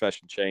caddy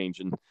profession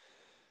changed? And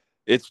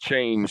it's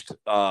changed.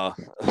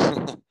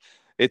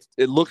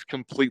 It looks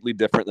completely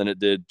different than it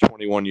did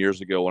 21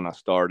 years ago when I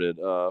started.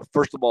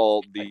 First of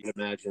all,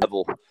 the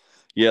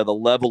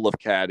level of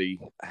caddy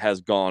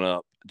has gone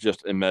up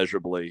just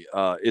immeasurably.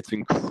 It's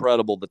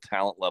incredible, the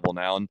talent level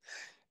now. And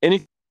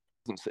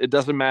it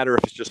doesn't matter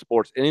if it's just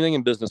sports, anything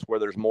in business where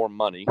there's more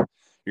money,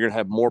 you're going to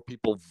have more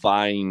people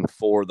vying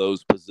for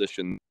those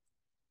positions.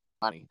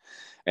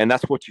 And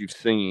that's what you've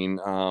seen.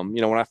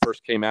 When I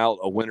first came out,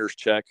 a winner's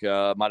check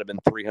might have been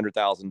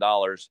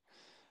 $300,000.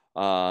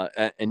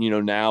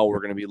 And now we're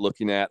going to be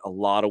looking at a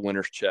lot of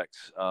winner's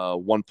checks,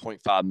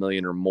 1.5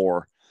 million or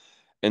more.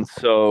 And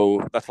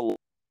so that's a lot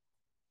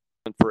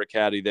for a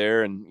caddy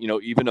there. And,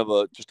 even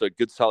of just a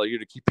good solid year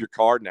to keep your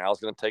card now is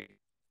going to take.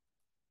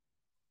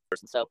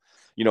 And so,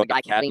 a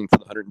guy caddying for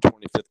the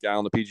 125th guy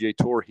on the PGA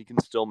Tour, he can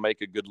still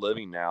make a good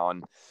living now.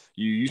 And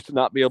you used to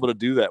not be able to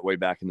do that way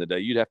back in the day.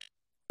 You'd have to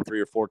 3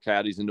 or 4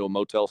 caddies into a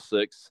Motel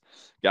 6.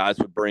 Guys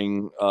would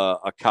bring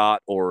a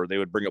cot, or they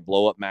would bring a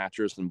blow-up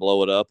mattress and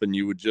blow it up, and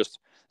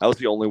that was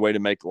the only way to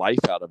make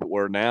life out of it,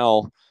 where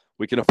now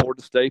we can afford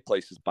to stay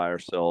places by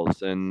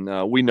ourselves.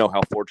 And we know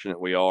how fortunate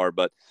we are,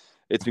 but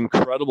it's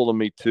incredible to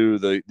me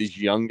too, these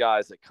young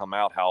guys that come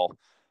out, how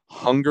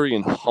hungry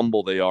and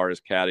humble they are as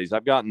caddies.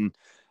 I've gotten,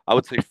 I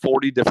would say,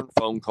 40 different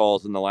phone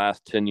calls in the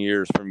last 10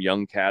 years from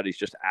young caddies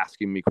just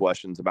asking me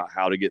questions about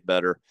how to get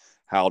better,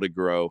 how to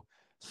grow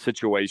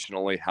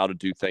situationally, how to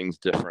do things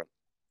different.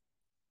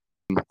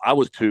 I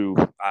was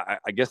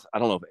I guess, I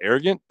don't know if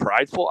arrogant,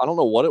 prideful, I don't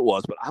know what it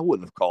was, but I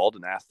wouldn't have called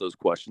and asked those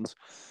questions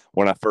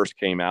when I first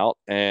came out.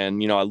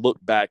 And, I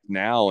look back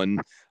now, and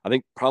I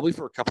think probably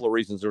for a couple of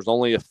reasons, there's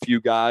only a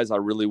few guys I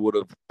really would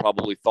have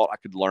probably thought I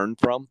could learn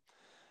from.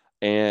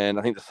 And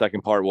I think the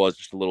second part was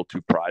just a little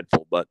too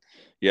prideful. But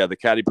yeah, the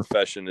caddy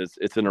profession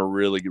it's in a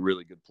really,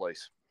 really good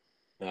place.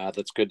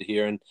 That's good to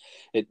hear. And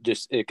I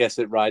guess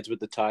it rides with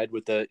the tide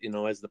with the,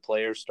 as the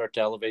players start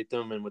to elevate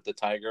them, and with the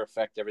Tiger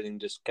effect, everything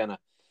just kind of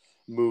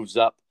moves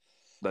up.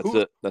 That's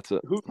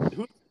it.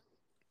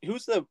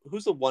 Who's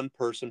the one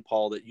person,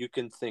 Paul, that you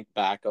can think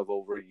back of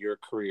over your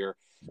career?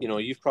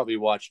 You've probably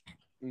watched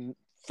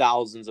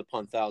thousands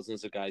upon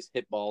thousands of guys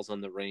hit balls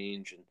on the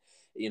range,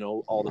 and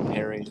all the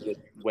pairings with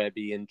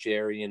Webby and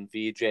Jerry and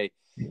VJ.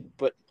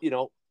 But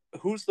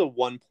who's the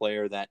one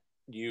player that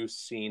you've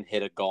seen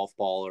hit a golf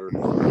ball, or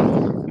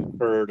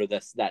heard, or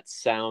that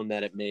sound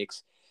that it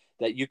makes,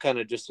 that you kind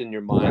of just in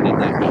your mind at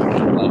that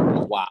moment,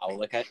 like, wow.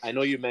 Like I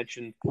know you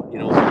mentioned,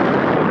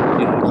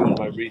 doing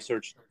my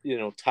research,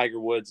 Tiger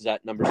Woods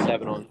at number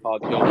 7 on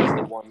Cog Hill was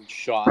the one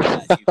shot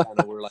that you kind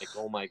of were like,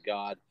 oh my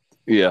God.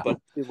 Yeah. But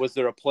was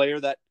there a player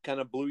that kind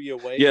of blew you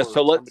away? Yeah.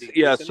 So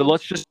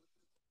let's just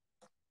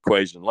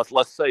equation.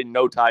 Let's say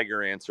no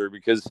Tiger answer,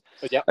 because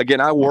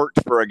again, I worked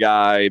for a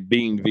guy,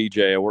 being VJ.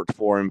 I worked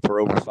for him for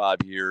over 5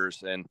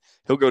 years, and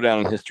he'll go down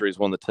in history as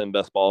one of the 10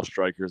 best ball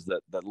strikers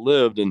that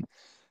lived. And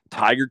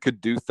Tiger could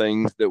do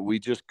things that we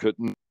just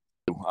couldn't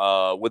do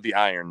with the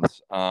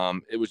irons.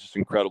 It was just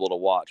incredible to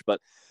watch. But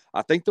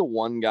I think the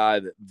one guy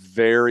that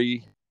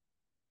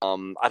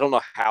I don't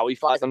know how he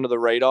flies under the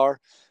radar.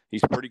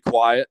 He's pretty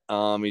quiet.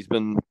 He's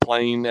been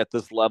playing at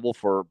this level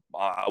for,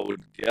 I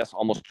would guess,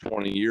 almost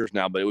 20 years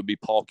now, but it would be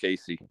Paul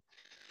Casey.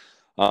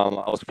 I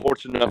was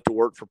fortunate enough to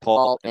work for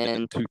Paul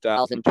in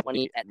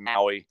 2020 at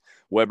Maui.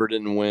 Weber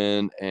didn't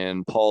win,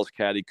 and Paul's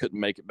caddy couldn't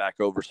make it back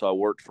over, so I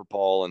worked for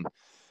Paul. And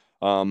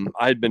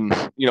I had been,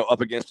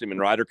 up against him in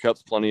Ryder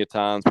Cups plenty of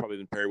times, probably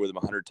been paired with him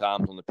 100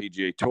 times on the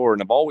PGA Tour,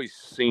 and I've always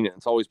seen it.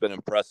 It's always been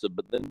impressive,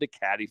 but then to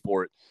caddy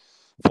for it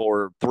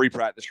for 3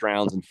 practice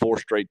rounds and 4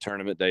 straight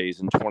tournament days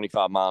and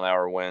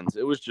 25-mile-an-hour winds,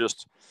 it was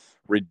just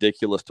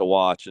ridiculous to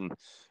watch. And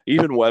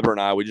even Weber and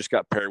I, we just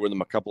got paired with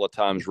him a couple of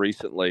times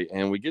recently,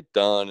 and we get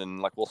done and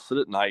like we'll sit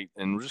at night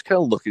and we'll just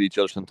kind of look at each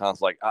other sometimes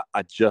like,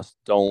 I just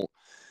don't.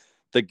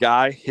 The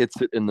guy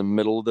hits it in the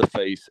middle of the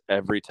face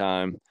every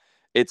time.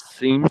 It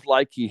seems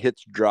like he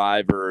hits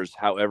drivers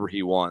however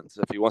he wants.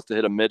 If he wants to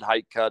hit a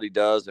mid-height cut, he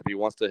does. If he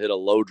wants to hit a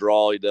low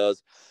draw, he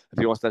does. If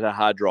he wants to hit a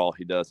high draw,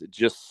 he does. It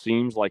just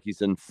seems like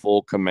he's in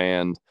full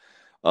command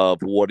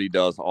of what he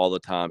does all the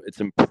time.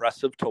 It's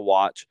impressive to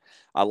watch.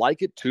 I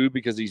like it too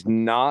because he's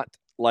not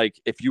like,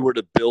 if you were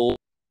to build,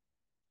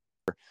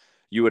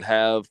 you would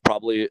have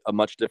probably a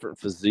much different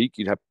physique.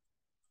 You'd have,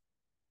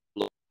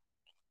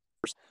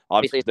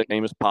 obviously his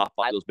nickname is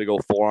Popeye, those big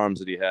old forearms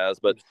that he has.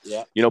 But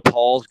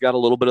Paul's got a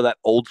little bit of that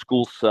old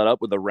school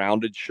setup with the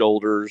rounded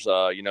shoulders.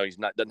 He's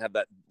doesn't have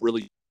that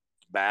really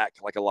back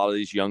like a lot of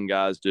these young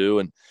guys do,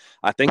 and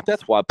I think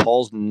that's why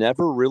Paul's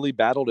never really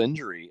battled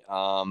injury.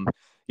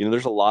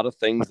 There's a lot of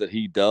things that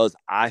he does,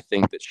 I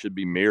think, that should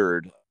be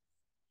mirrored.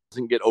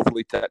 Doesn't get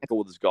overly technical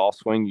with his golf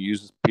swing. He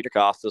uses Peter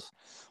Costas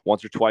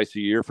once or twice a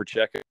year for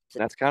check-ins,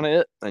 and that's kind of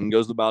it, and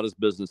goes about his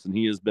business. And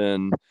he has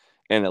been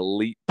an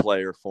elite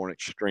player for an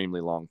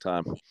extremely long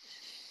time.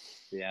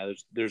 Yeah,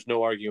 there's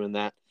no arguing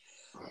that.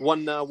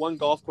 One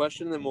golf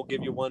question, then we'll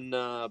give you one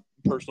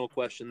personal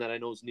question that I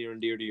know is near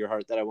and dear to your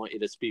heart that I want you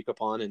to speak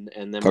upon,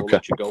 and then we'll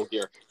let you go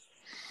here.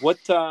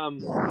 What's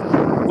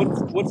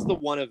the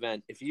one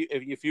event, if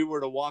you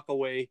were to walk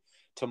away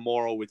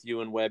tomorrow with you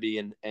and Webby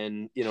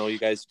and you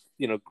guys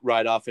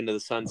ride off into the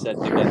sunset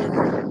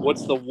together,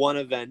 what's the one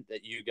event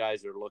that you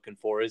guys are looking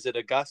for? Is it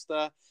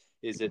Augusta?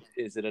 Is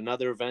it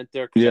another event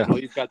there? Because I know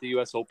you've got the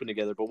U.S. Open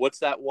together, but what's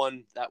that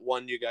one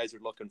you guys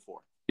are looking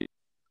for?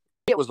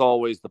 It was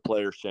always the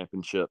Players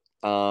Championship.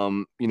 We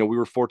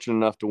were fortunate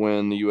enough to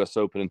win the U.S.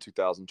 Open in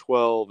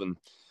 2012, and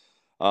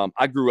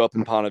I grew up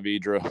in Ponte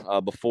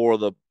Vedra. Before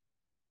the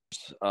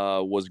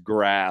was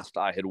grassed,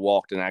 I had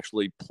walked and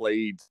actually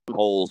played some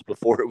holes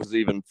before it was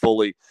even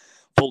fully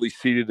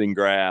seeded and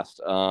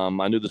grassed.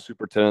 I knew the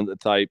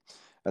superintendent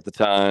at the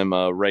time.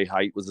 Ray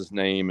Height was his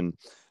name, and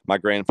my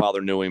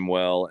grandfather knew him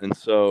well. And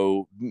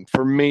so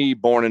for me,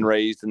 born and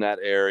raised in that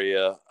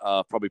area,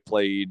 probably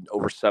played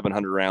over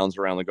 700 rounds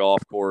around the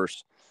golf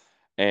course,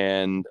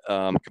 and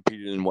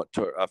competed in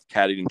I've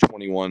caddied in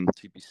 21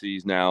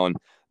 TPCs now. And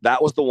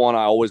that was the one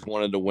I always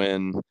wanted to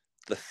win,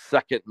 the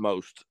second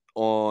most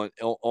on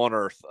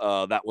earth.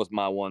 That was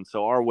my one.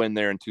 So our win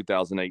there in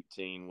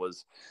 2018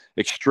 was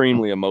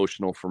extremely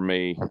emotional for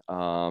me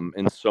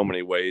in so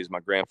many ways. My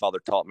grandfather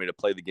taught me to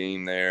play the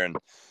game there, and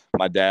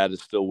my dad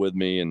is still with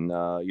me, and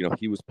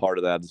he was part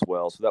of that as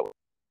well. So that was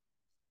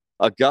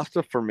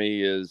Augusta for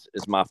me is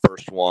my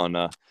first one.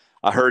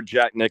 I heard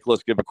Jack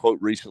Nicklaus give a quote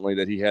recently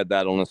that he had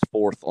that on his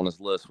 4th on his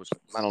list, which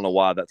I don't know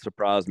why that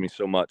surprised me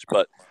so much.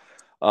 But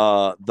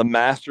the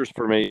Masters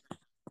for me,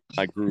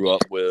 I grew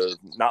up with,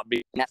 not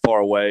being that far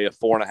away, a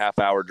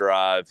 4.5-hour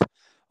drive.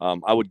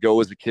 I would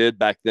go as a kid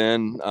back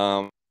then.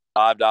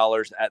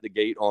 $5 at the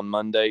gate on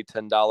Monday,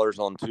 $10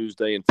 on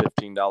Tuesday, and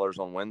 $15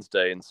 on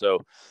Wednesday. And so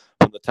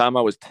from the time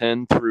I was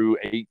 10 through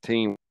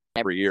 18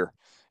 every year,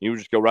 You would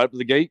just go right up to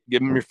the gate, give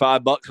them your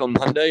 $5 on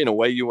Monday, and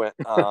away you went.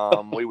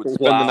 We would spend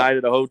the Wow. night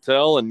at a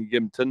hotel and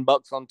give them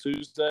 $10 on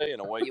Tuesday,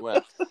 and away you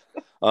went.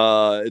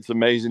 It's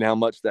amazing how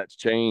much that's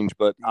changed,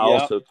 but I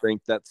Yep. also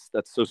think that's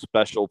so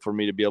special for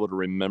me to be able to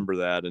remember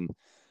that and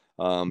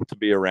to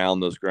be around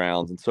those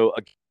grounds. And so,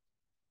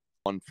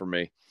 one for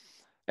me.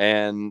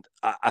 And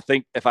I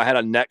think if I had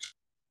a next,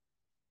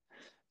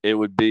 it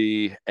would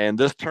be, and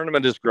this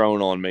tournament has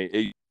grown on me.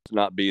 It used to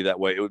not be that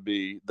way. It would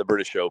be the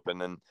British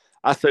Open. And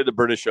I say the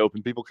British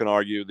Open. People can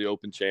argue the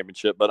Open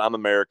Championship, but I'm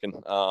American.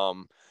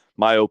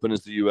 My Open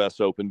is the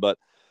U.S. Open, but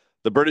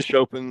the British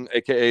Open,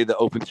 aka the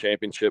Open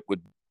Championship,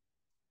 would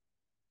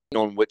be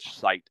on which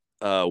site,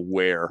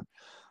 where.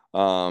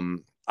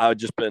 I've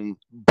just been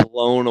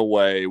blown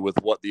away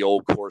with what the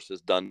old course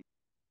has done.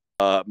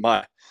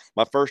 My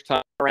first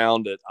time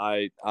around it,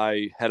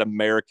 I had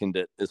Americaned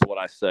it, is what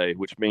I say,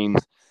 which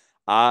means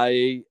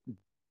I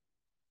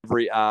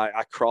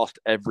crossed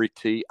every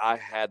tee. I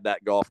had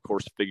that golf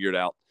course figured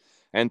out.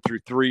 And through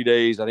 3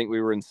 days, I think we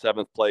were in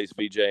 7th place,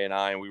 VJ and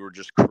I, and we were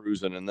just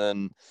cruising. And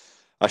then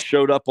I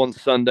showed up on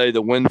Sunday.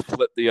 The wind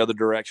flipped the other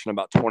direction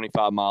about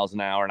 25 miles an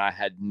hour, and I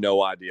had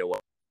no idea what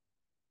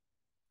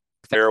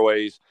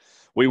fairways.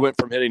 We went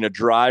from hitting a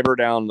driver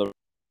down the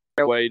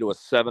fairway to a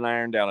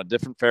 7-iron down a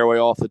different fairway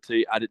off the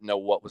tee. I didn't know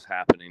what was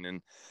happening. And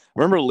I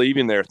remember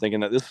leaving there thinking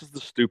that this is the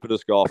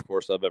stupidest golf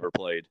course I've ever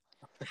played.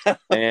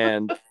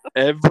 And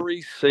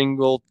every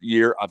single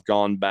year I've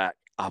gone back,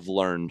 I've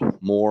learned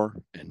more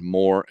and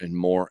more and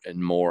more and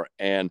more.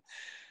 And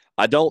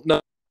I don't know,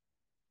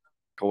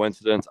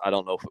 coincidence. I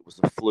don't know if it was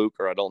a fluke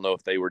or I don't know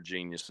if they were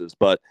geniuses,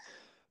 but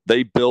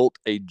they built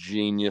a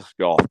genius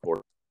golf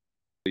course.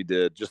 They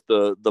did. Just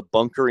the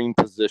bunkering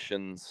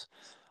positions,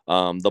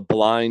 the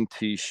blind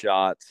tee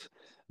shots,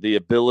 the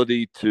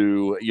ability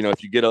to,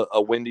 if you get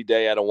a windy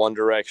day out of one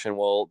direction,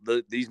 well,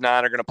 these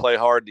 9 are going to play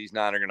hard. These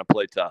 9 are going to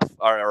play tough.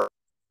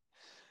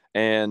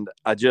 And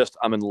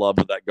I'm in love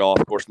with that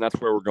golf course, and that's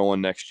where we're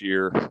going next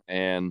year.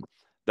 And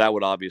that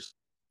would obviously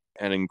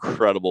be an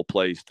incredible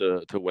place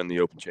to win the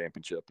Open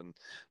Championship. And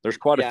there's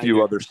quite a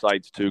few other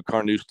sites too.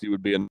 Carnoustie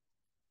would be a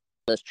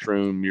nice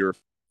Troon.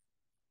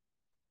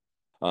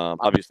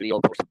 Obviously the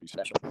old course would be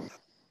special.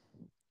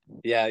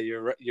 Yeah,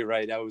 you're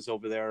right. I was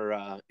over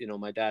there.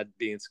 My dad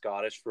being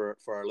Scottish, for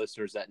our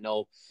listeners that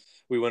know,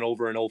 we went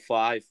over in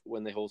 2005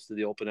 when they hosted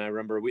the Open. I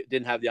remember we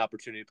didn't have the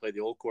opportunity to play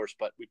the old course,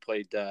 but we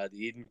played the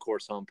Eden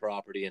course on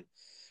property, and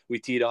we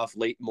teed off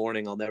late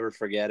morning. I'll never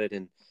forget it.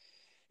 And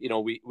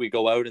we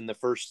go out, and the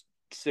first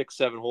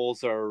 6-7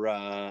 holes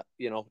are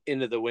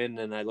into the wind,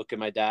 and I look at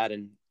my dad,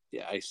 and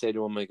I say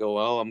to him, I go,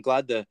 "Oh, I'm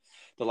glad the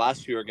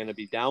last few are going to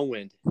be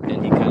downwind."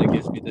 And he kind of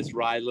gives me this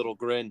wry little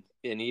grin,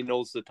 and he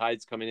knows the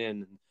tide's coming in.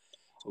 And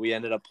we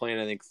ended up playing,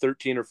 I think,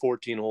 13 or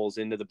 14 holes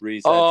into the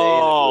breeze that day.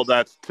 Oh,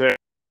 that's terrible.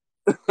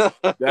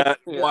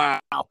 Wow,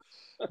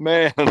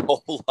 man!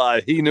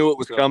 He knew it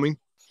was coming.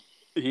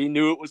 He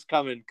knew it was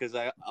coming because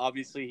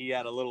obviously he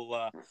had a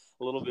little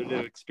bit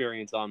of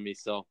experience on me.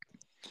 So,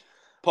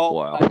 Paul,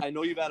 wow. I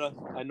know you've had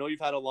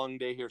a long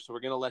day here, so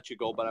we're gonna let you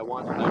go. But I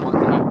want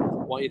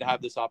you to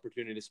have this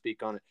opportunity to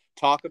speak on it.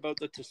 Talk about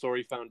the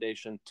Tesori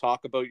Foundation.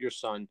 Talk about your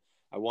son.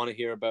 I want to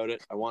hear about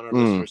it. I want our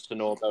listeners to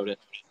know about it.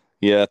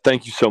 Yeah,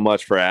 thank you so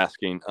much for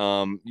asking.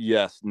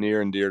 Yes,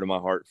 near and dear to my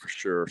heart for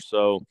sure.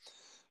 So,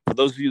 for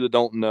those of you that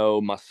don't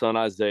know, my son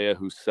Isaiah,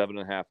 who's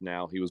 7.5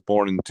 now, he was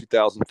born in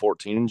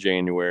 2014 in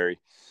January,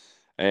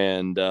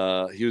 and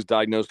he was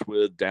diagnosed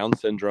with Down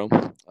syndrome,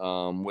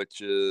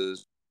 which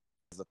is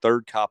the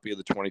 3rd copy of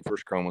the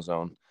 21st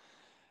chromosome.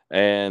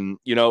 And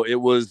it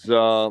was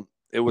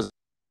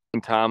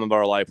time of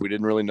our life. We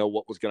didn't really know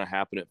what was going to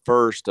happen at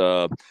first.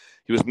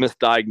 He was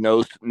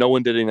misdiagnosed. No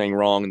one did anything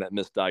wrong in that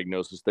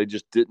misdiagnosis. They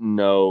just didn't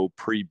know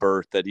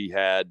pre-birth that he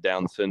had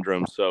Down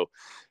syndrome. So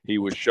he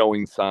was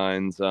showing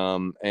signs,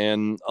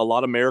 and a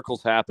lot of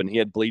miracles happened. He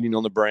had bleeding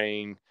on the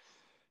brain.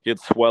 He had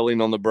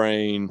swelling on the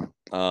brain.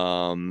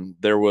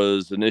 There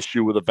was an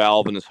issue with a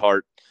valve in his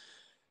heart.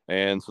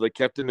 And so they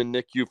kept him in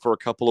NICU for a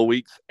couple of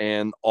weeks,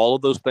 and all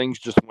of those things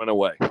just went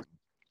away.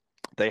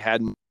 They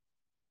had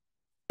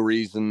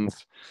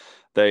reasons.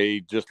 They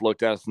just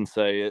looked at us and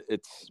say,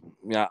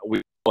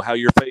 we know how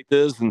your faith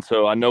is. And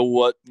so I know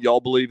what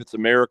y'all believe. It's a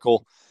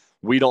miracle.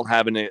 We don't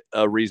have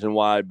a reason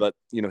why, but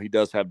he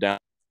does have Down.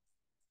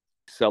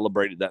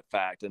 Celebrated that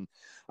fact. And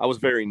I was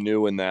very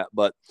new in that,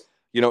 but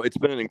it's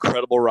been an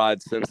incredible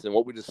ride since. And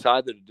what we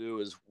decided to do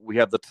is we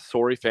have the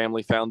Tesori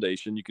Family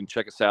Foundation. You can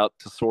check us out,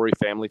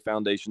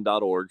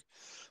 tesorifamilyfoundation.org.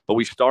 But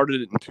we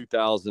started it in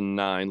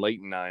 2009,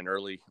 late 9,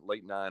 early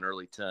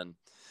 10.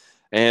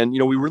 And,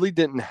 we really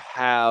didn't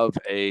have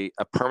a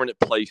permanent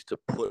place to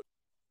put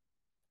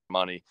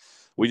money.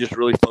 We just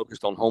really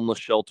focused on homeless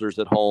shelters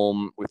at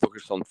home. We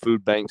focused on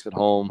food banks at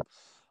home.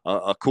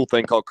 A cool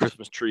thing called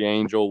Christmas Tree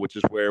Angel, which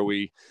is where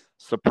we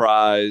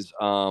surprise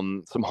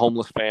some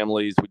homeless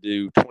families. We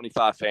do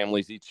 25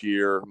 families each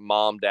year,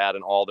 mom, dad,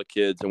 and all the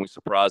kids, and we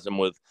surprise them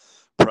with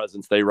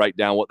presents. They write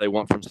down what they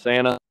want from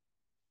Santa.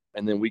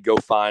 and then we go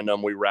find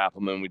them, we wrap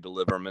them, and we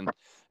deliver them. And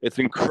it's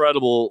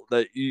incredible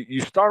that you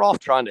start off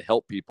trying to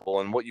help people,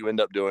 and what you end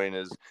up doing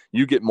is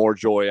you get more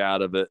joy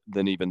out of it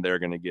than even they're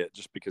going to get,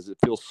 just because it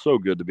feels so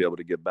good to be able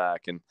to give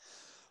back. And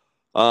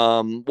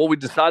what we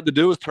decided to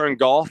do is turn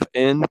golf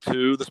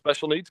into the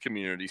special needs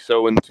community.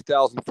 So in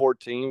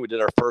 2014, we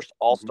did our first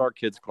All-Star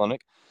Kids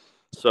Clinic.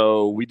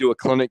 So we do a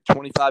clinic,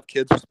 25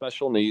 kids with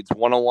special needs,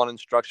 one-on-one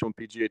instruction with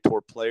PGA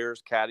Tour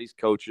players, caddies,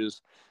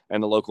 coaches,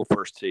 and the local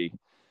first tee.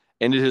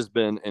 And it has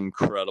been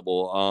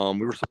incredible.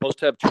 We were supposed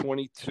to have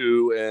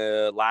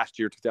 22 last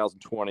year,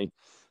 2020,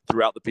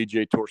 throughout the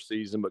PGA Tour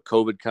season, but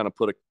COVID kind of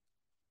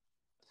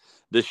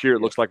this year,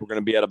 it looks like we're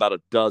going to be at about a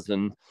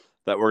dozen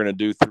that we're going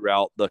to do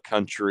throughout the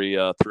country,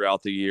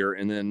 throughout the year.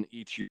 And then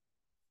each year,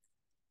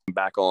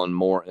 back on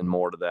more and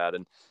more to that.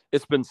 And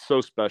it's been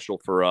so special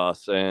for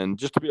us. And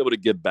just to be able to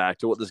give back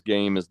to what this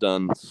game has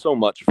done so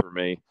much for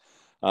me.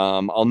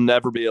 I'll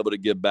never be able to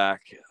give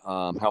back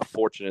how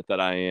fortunate that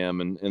I am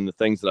and the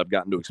things that I've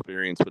gotten to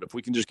experience. But if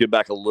we can just give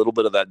back a little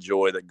bit of that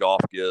joy that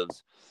golf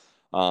gives,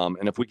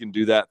 and if we can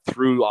do that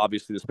through,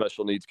 obviously, the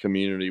special needs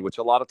community, which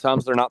a lot of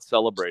times they're not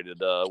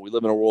celebrated. We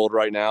live in a world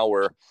right now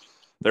where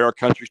there are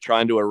countries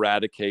trying to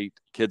eradicate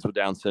kids with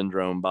Down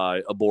syndrome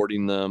by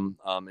aborting them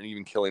and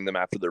even killing them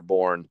after they're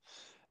born.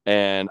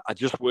 And I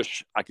just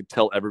wish I could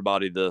tell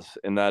everybody this,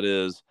 and that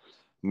is,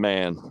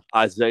 man,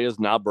 Isaiah's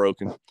not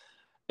broken.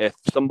 If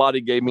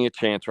somebody gave me a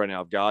chance right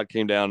now, if God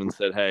came down and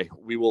said, hey,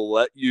 we will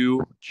let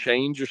you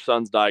change your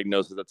son's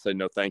diagnosis, I'd say,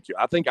 no, thank you.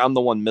 I think I'm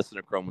the one missing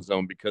a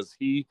chromosome, because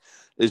he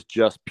is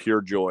just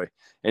pure joy.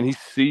 And he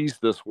sees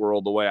this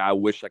world the way I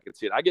wish I could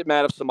see it. I get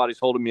mad if somebody's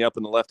holding me up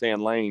in the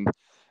left-hand lane,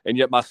 and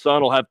yet my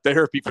son will have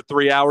therapy for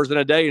 3 hours in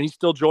a day, and he's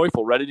still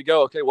joyful, ready to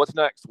go. Okay, what's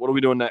next? What are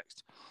we doing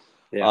next?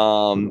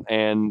 Yeah.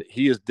 And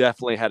he has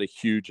definitely had a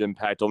huge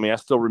impact on me. I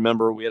still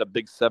remember we had a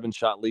big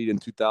 7-shot lead in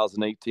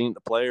 2018,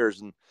 the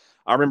players, and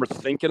I remember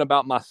thinking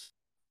about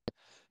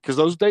because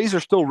those days are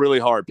still really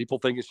hard. People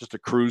think it's just a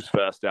cruise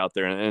fest out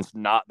there, and it's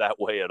not that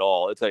way at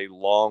all. It's a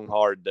long,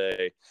 hard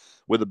day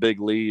with a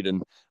big lead.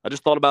 And I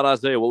just thought about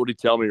Isaiah. What would he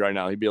tell me right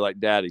now? He'd be like,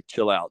 Daddy,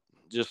 chill out.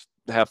 Just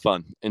have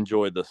fun.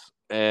 Enjoy this.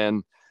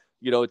 And,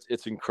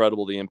 it's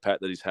incredible the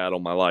impact that he's had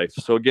on my life.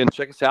 So, again,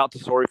 check us out,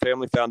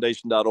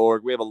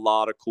 TessoriFamilyFoundation.org. We have a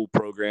lot of cool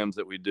programs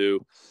that we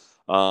do,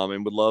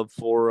 and would love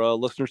for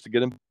listeners to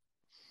get in.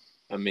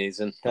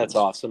 Amazing. That's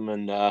awesome.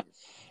 And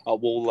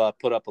we'll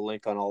put up a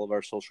link on all of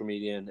our social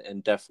media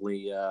and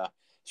definitely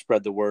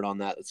spread the word on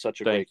that. It's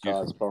such a great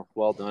cause, Paul.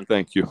 Well done.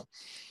 Thank you,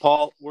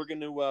 Paul. We're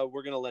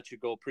gonna let you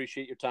go.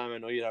 Appreciate your time. I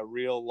know you had a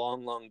real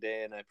long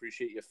day, and I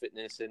appreciate your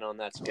fitness in on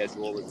that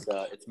schedule.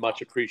 It's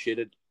much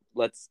appreciated.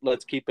 Let's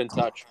keep in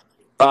touch.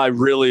 I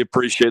really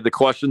appreciate the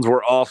questions.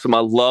 Were awesome. I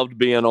loved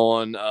being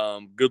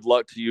on. Good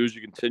luck to you as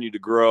you continue to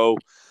grow.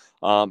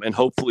 And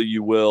hopefully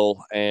you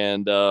will.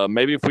 And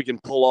maybe if we can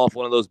pull off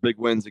one of those big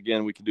wins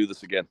again, we can do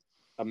this again.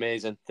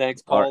 Amazing.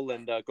 Thanks, Paul, right.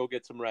 And go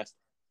get some rest.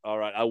 All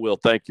right, I will.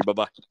 Thank you.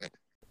 Bye-bye.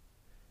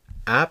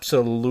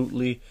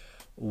 Absolutely.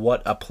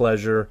 What a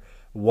pleasure.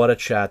 What a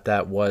chat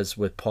that was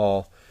with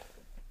Paul.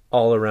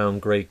 All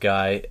around great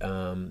guy.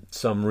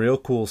 Some real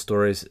cool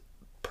stories.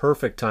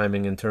 Perfect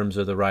timing in terms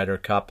of the Ryder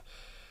Cup.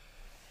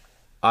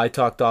 I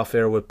talked off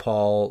air with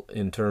Paul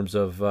in terms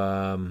of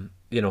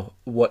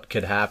what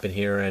could happen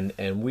here,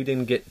 and we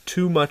didn't get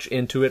too much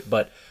into it,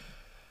 but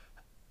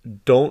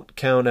don't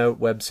count out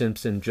Webb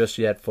Simpson just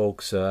yet,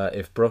 folks.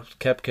 If Brooks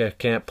Koepka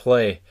can't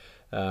play,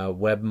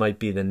 Webb might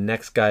be the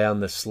next guy on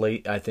the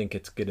slate. I think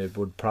it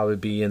would probably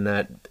be in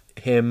that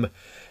him,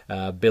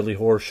 Billy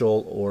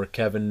Horschel, or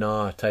Kevin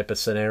Na type of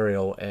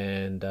scenario,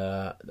 and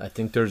I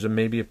think there's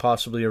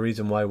possibly a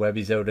reason why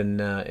Webby's out in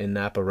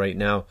Napa right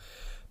now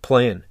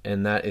playing,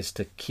 and that is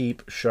to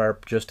keep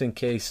sharp just in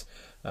case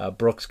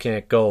Brooks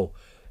can't go.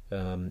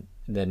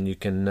 Then you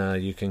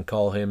can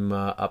call him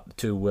up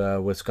to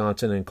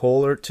Wisconsin and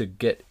Kohler to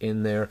get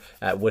in there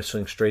at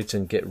Whistling Straits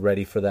and get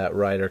ready for that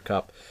Ryder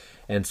Cup.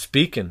 And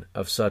speaking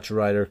of such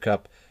Ryder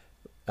Cup,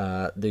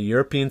 the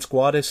European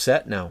squad is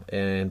set now.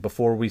 And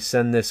before we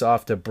send this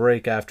off to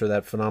break after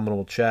that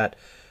phenomenal chat,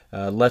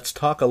 let's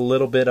talk a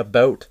little bit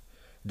about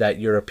that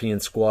European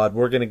squad.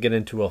 We're going to get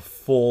into a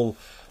full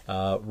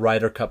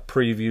Ryder Cup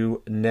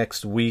preview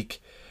next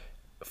week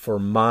for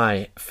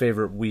my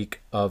favorite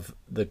week of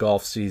the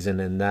golf season,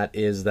 and that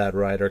is that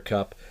Ryder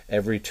Cup.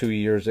 Every 2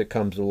 years it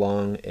comes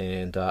along,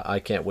 and I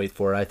can't wait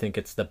for it. I think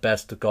it's the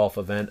best golf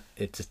event.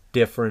 It's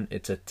different.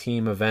 It's a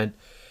team event,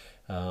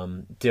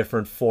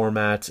 different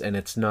formats, and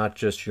it's not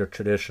just your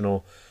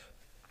traditional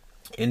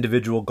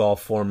individual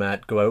golf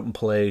format. Go out and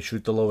play,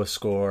 shoot the lowest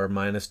score,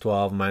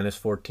 -12,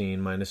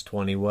 -14,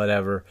 -20,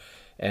 whatever,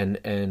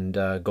 and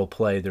go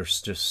play. There's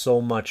just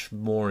so much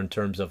more in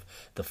terms of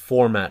the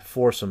format,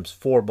 foursomes,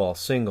 four-ball,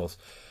 singles,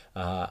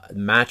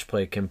 match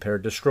play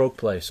compared to stroke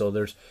play. So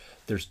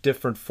there's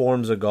different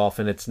forms of golf,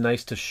 and it's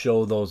nice to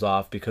show those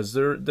off because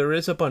there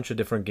is a bunch of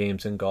different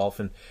games in golf,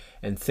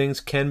 and things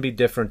can be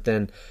different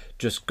than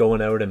just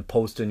going out and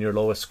posting your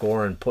lowest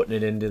score and putting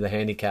it into the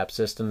handicap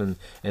system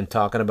and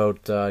talking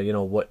about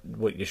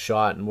what you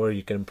shot and where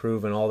you can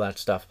improve and all that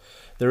stuff.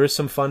 There is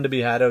some fun to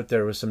be had out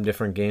there with some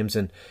different games,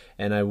 and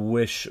I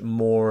wish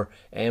more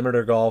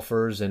amateur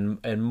golfers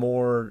and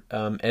more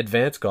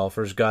advanced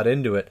golfers got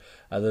into it,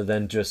 other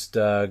than just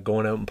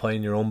going out and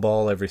playing your own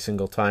ball every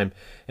single time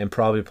and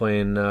probably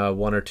playing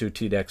one or two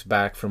tee decks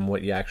back from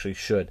what you actually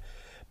should.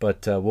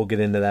 But we'll get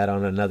into that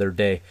on another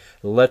day.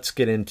 Let's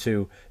get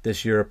into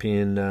this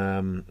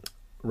European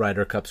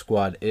Ryder Cup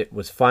squad. It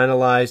was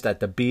finalized at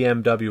the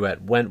BMW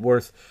at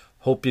Wentworth.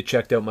 Hope you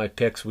checked out my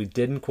picks. We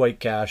didn't quite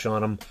cash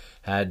on them.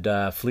 Had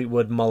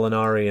Fleetwood,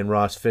 Molinari, and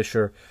Ross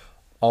Fisher.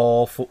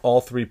 All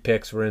three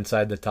picks were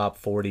inside the top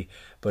 40,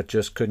 but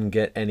just couldn't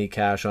get any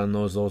cash on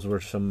those. Those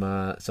were some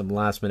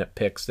last minute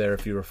picks there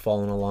if you were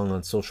following along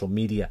on social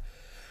media.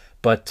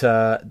 But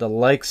the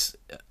likes,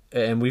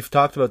 and we've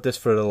talked about this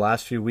for the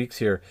last few weeks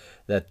here,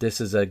 that this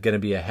is going to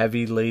be a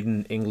heavy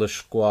laden English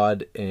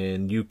squad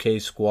and UK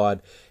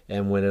squad,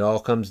 and when it all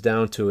comes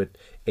down to it,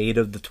 8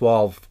 of the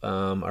 12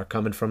 are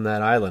coming from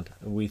that island.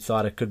 We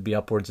thought it could be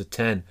upwards of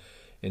 10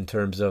 in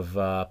terms of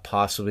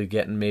possibly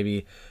getting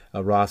maybe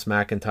a Ross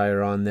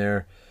McIntyre on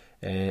there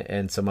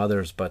and some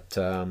others, but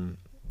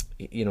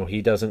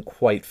he doesn't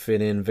quite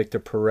fit in. Victor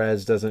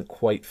Perez doesn't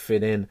quite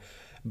fit in,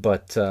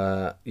 but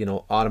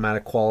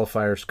automatic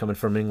qualifiers coming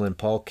from England: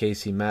 Paul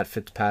Casey, Matt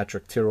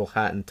Fitzpatrick, Tyrrell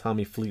Hatton,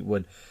 Tommy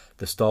Fleetwood.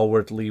 The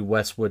stalwart Lee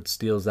Westwood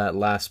steals that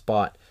last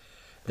spot.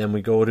 Then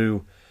we go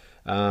to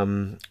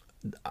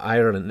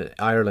Ireland,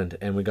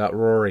 and we got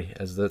Rory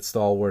as the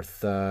stalwart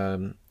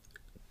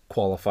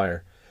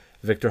qualifier.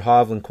 Victor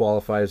Hovland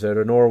qualifies out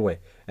of Norway,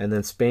 and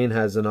then Spain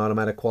has an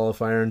automatic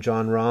qualifier in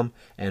John Rahm,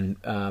 and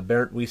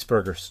Bernd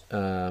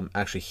Wiesberger,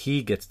 actually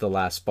he gets the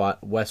last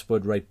spot,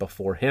 Westwood right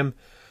before him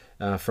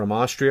from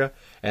Austria.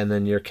 And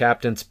then your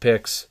captain's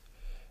picks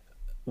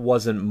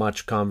wasn't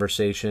much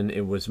conversation.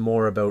 It was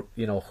more about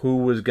who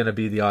was going to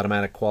be the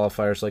automatic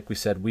qualifiers. Like we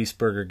said,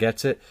 Wiesberger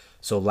gets it,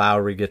 so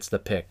Lowry gets the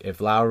pick.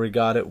 If Lowry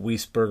got it,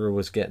 Wiesberger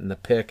was getting the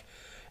pick.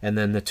 And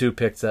then the two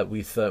picks that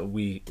we thought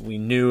we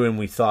knew and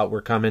we thought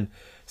were coming,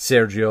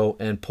 Sergio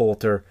and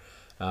Poulter.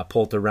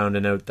 Poulter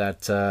rounding out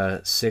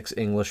that 6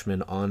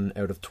 Englishmen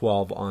out of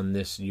 12 on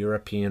this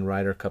European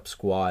Ryder Cup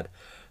squad.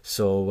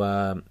 So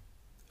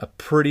a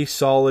pretty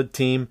solid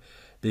team.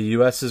 The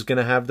U.S. is going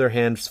to have their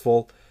hands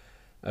full.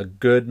 A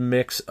good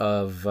mix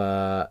of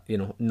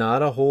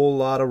not a whole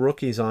lot of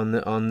rookies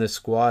on this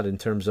squad in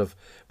terms of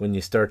when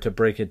you start to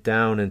break it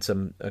down,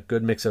 and a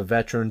good mix of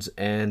veterans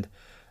and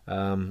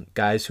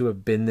guys who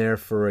have been there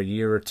for a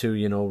year or two.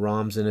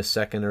 Rahm's in his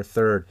second or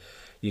third.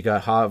 You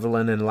got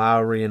Hovland and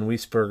Lowry and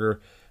Wiesberger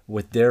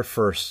with their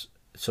first.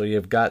 So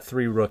you've got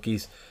 3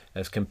 rookies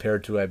as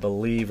compared to, I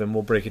believe, and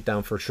we'll break it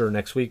down for sure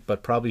next week,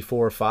 but probably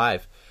 4 or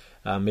 5,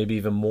 maybe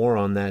even more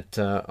on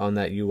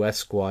that U.S.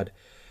 squad.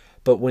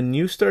 But when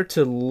you start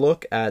to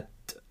look at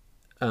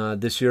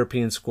this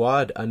European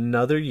squad,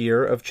 another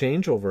year of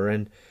changeover,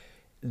 and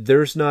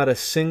there's not a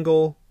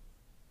single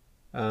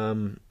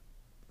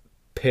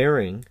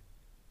pairing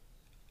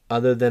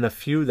other than a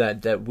few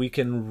that we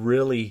can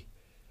really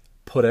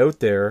put out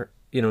there.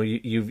 You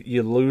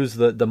lose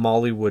the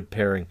Mollywood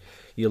pairing,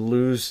 you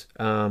lose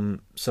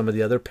some of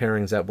the other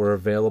pairings that were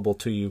available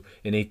to you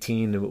in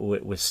 18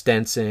 with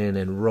Stenson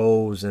and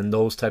Rose and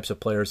those types of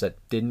players that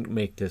didn't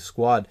make this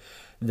squad,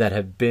 that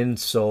have been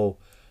so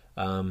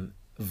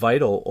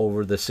vital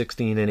over the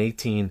 16 and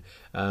 18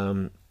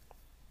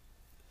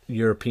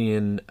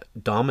 European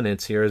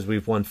dominance here, as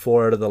we've won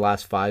 4 out of the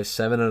last 5,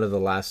 7 out of the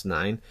last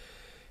 9.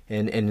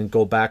 And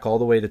go back all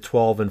the way to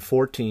 12 and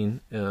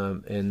 14,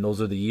 and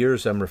those are the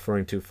years I'm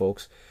referring to,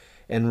 folks.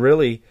 And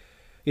really,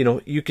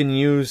 you can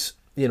use,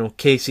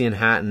 Casey and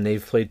Hatton.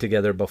 They've played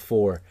together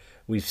before.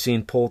 We've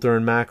seen Poulter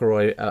and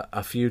McIlroy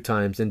a few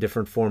times in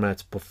different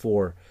formats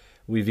before.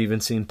 We've even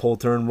seen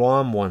Poulter and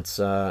Rahm once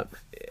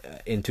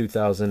in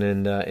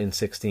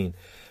 2016.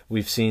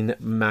 We've seen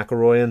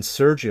McIlroy and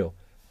Sergio.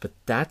 But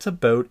that's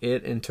about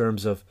it in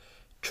terms of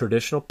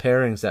traditional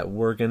pairings that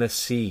we're going to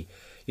see.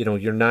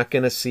 You're not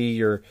going to see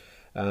your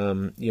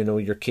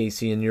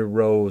Casey and your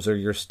Rose, or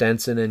your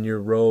Stenson and your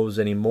Rose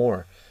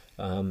anymore.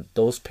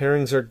 Those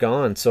pairings are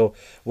gone. So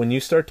when you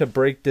start to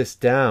break this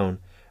down,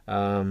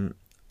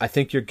 I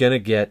think you're going to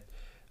get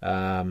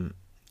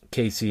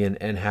Casey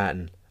and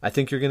Hatton. I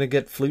think you're going to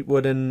get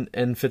Fleetwood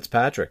and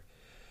Fitzpatrick.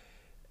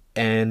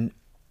 And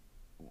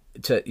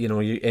you're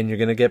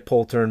going to get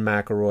Poulter and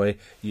McIlroy.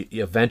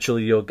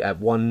 Eventually, you'll at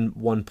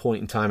one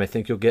point in time, I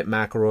think you'll get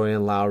McIlroy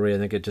and Lowry. I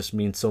think it just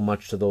means so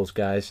much to those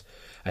guys.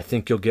 I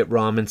think you'll get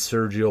Rahm and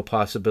Sergio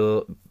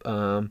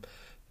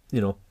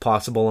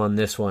possible on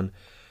this one.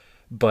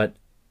 But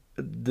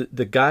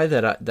the guy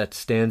that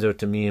stands out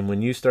to me, and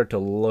when you start to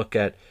look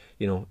at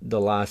the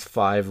last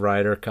 5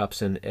 Ryder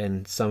Cups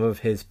and some of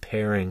his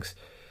pairings,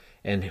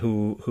 and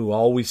who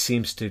always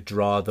seems to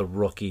draw the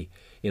rookie.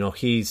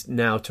 He's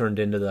now turned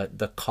into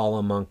the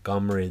Colin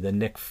Montgomery, the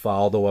Nick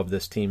Faldo of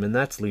this team, and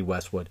that's Lee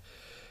Westwood.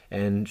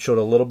 and showed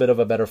a little bit of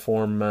a better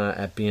form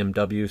at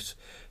BMWs.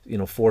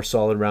 4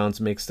 solid rounds,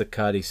 makes the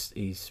cut.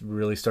 He's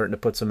really starting to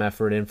put some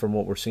effort in from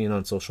what we're seeing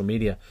on social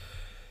media.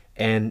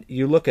 And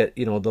you look at,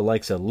 the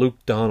likes of Luke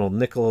Donald,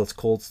 Nicholas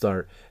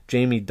Coldstart,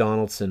 Jamie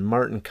Donaldson,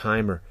 Martin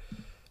Keimer.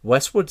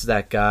 Westwood's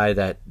that guy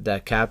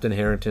that Captain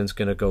Harrington's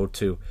going to go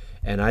to.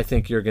 And I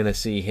think you're going to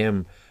see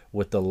him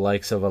with the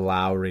likes of a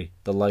Lowry,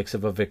 the likes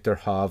of a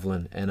Victor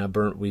Hovland, and a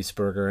Bernd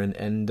Wiesberger.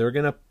 And they're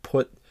going to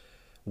put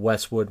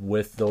Westwood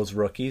with those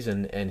rookies,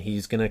 and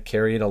he's going to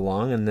carry it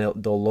along, and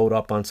they'll load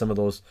up on some of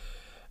those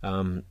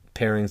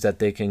pairings that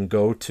they can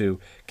go to,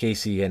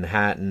 Casey and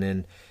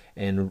Hatton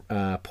and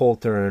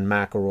Poulter and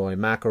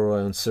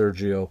McElroy and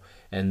Sergio,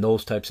 and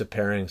those types of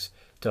pairings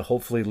to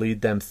hopefully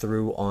lead them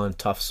through on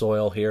tough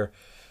soil here.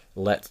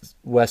 Let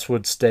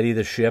Westwood steady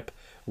the ship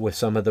with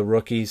some of the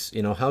rookies.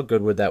 How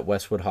good would that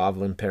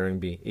Westwood-Hovland pairing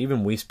be?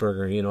 Even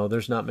Wiesberger,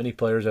 there's not many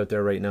players out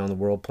there right now in the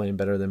world playing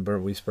better than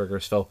Bernd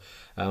Wiesberger. So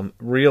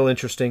real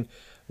interesting.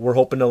 We're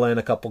hoping to land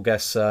a couple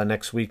guests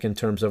next week in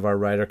terms of our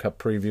Ryder Cup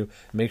preview.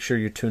 Make sure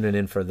you're tuning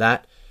in for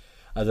that.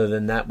 Other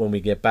than that, when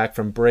we get back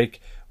from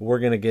break, we're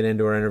going to get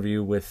into our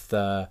interview with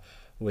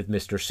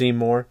Mr.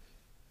 Seymour,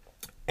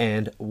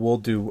 and we'll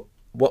do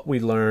what we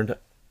learned,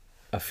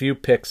 a few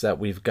picks that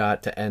we've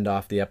got to end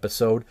off the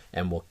episode,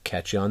 and we'll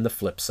catch you on the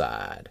flip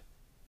side.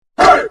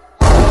 Here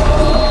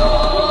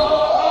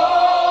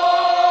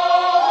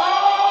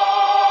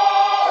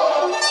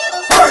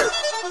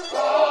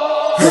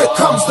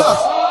comes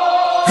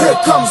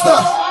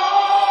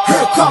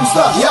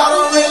the, y'all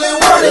don't really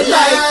want it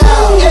like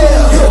that.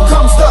 Yeah. Here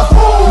comes the,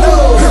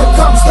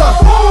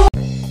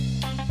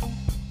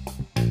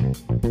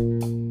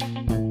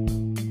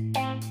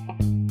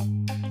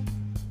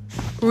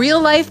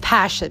 Real life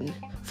passion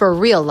for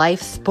real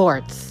life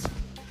sports.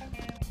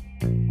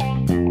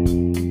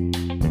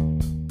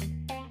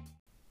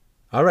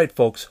 All right,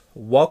 folks,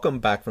 welcome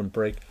back from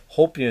break.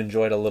 Hope you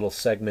enjoyed a little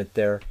segment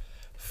there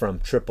from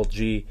Triple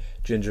G,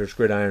 Ginger's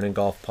Gridiron and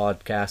Golf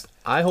Podcast.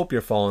 I hope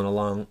you're following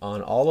along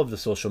on all of the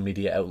social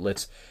media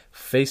outlets,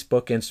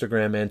 Facebook,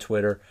 Instagram, and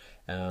Twitter.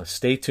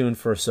 Stay tuned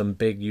for some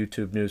big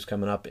YouTube news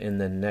coming up in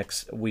the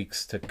next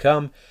weeks to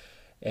come.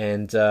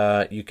 And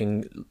you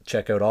can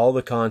check out all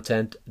the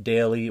content,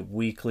 daily,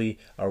 weekly,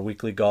 our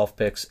weekly golf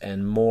picks,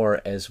 and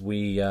more as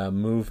we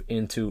move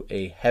into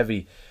a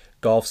heavy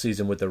golf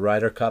season with the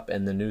Ryder Cup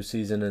and the new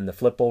season and the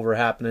flip over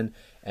happening,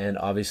 and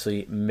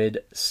obviously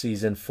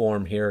mid-season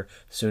form here,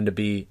 soon to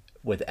be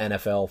with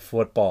NFL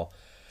football.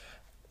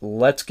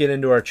 Let's get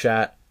into our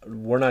chat.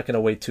 We're not going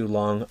to wait too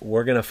long.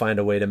 We're going to find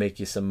a way to make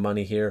you some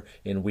money here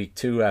in week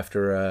 2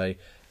 after,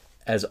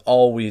 as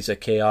always, a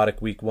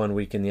chaotic week 1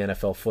 week in the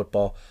NFL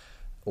football.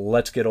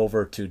 Let's get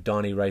over to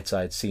Donnie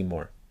Rightside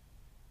Seymour.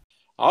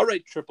 All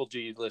right, Triple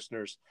G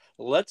listeners,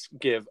 let's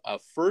give a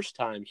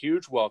first-time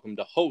huge welcome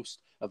to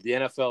host of the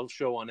NFL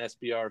show on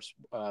SBR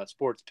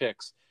Sports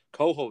Picks,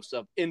 co-host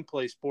of In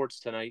Play Sports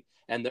Tonight,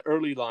 and the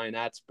early line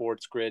at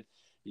Sports Grid.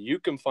 You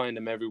can find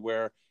him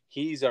everywhere.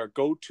 He's our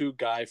go-to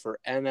guy for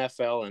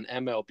NFL and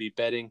MLB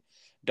betting.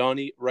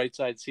 Donnie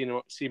Rightside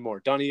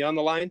Seymour. Donnie, on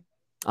the line?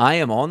 I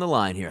am on the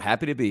line here.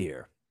 Happy to be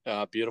here.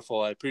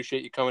 Beautiful. I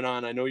appreciate you coming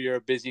on. I know you're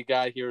a busy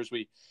guy here as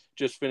we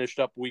just finished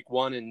up week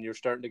 1 and you're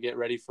starting to get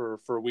ready for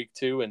week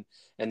 2 and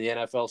the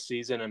NFL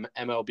season and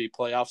MLB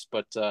playoffs,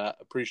 but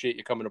appreciate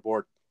you coming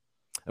aboard.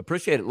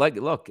 Appreciate it.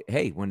 Look,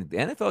 hey, when the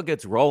NFL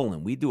gets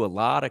rolling, we do a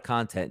lot of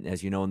content,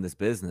 as you know, in this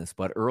business.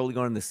 But early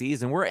on in the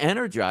season, we're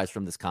energized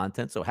from this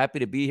content. So happy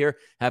to be here.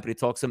 Happy to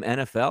talk some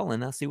NFL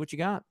and see what you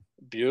got.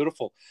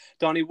 Beautiful.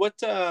 Donnie,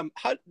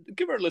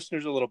 give our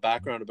listeners a little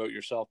background about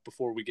yourself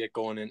before we get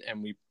going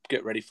and we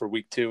get ready for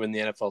week 2 in the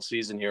NFL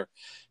season here.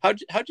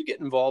 How'd you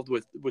get involved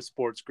with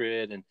Sports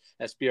Grid and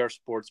SBR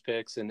Sports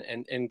Picks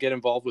and get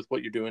involved with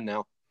what you're doing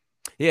now?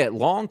 Yeah,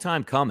 long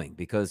time coming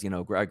because,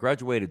 I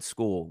graduated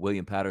school,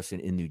 William Patterson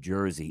in New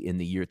Jersey in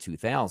the year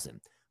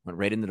 2000. Went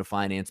right into the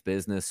finance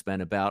business,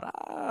 spent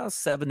about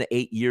 7 to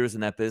 8 years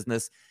in that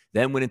business,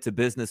 then went into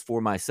business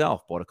for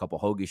myself, bought a couple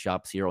hoagie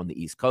shops here on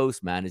the East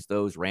Coast, managed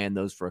those, ran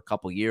those for a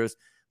couple years.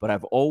 But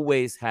I've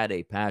always had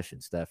a passion,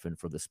 Stefan,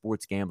 for the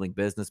sports gambling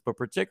business, but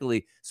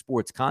particularly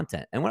sports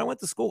content. And when I went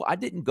to school, I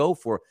didn't go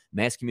for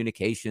mass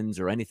communications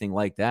or anything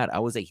like that. I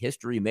was a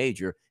history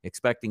major,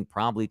 expecting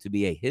probably to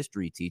be a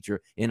history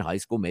teacher in high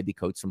school, maybe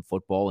coach some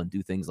football and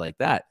do things like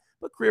that.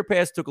 But career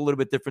paths took a little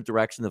bit different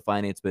direction. The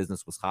finance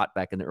business was hot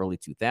back in the early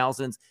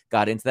 2000s,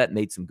 got into that,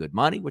 made some good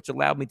money, which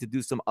allowed me to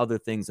do some other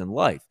things in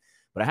life.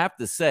 But I have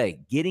to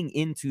say, getting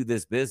into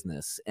this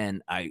business,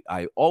 and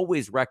I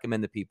always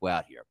recommend the people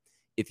out here,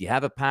 if you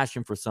have a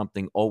passion for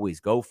something,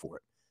 always go for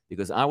it.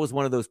 Because I was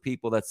one of those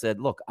people that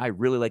said, look, I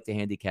really like to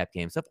handicap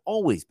games. I've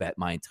always bet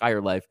my entire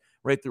life,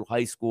 right through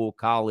high school,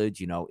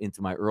 college,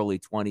 into my early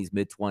 20s,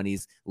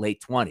 mid-20s,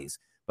 late 20s.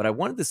 but I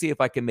wanted to see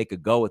if I can make a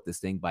go at this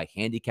thing by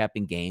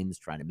handicapping games,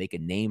 trying to make a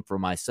name for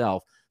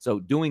myself. So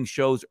doing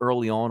shows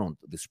early on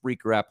the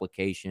Spreaker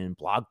application,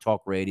 Blog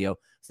Talk Radio,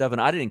 Stefan,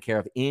 I didn't care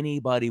if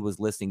anybody was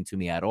listening to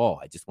me at all.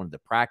 I just wanted to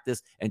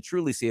practice and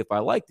truly see if I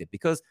liked it,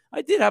 because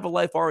I did have a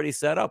life already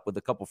set up with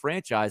a couple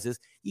franchises.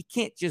 You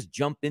can't just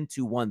jump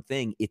into one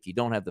thing if you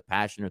don't have the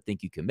passion or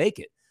think you can make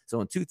it.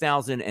 So in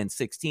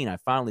 2016, I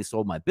finally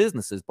sold my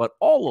businesses, but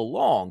all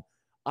along,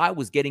 I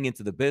was getting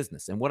into the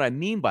business. And what I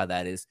mean by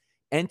that is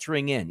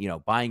entering in,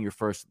 buying your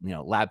first,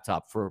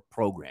 laptop for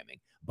programming,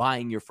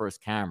 buying your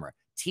first camera,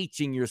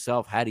 teaching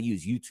yourself how to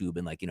use YouTube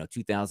in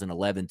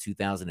 2011,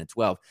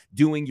 2012,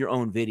 doing your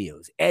own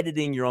videos,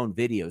 editing your own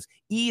videos.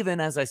 Even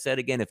as I said,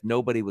 again, if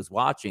nobody was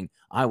watching,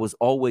 I was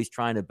always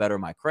trying to better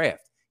my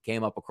craft.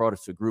 Came up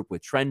across a group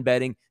with Trend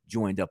Betting,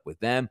 joined up with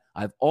them.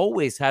 I've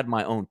always had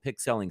my own pick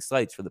selling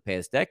sites for the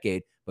past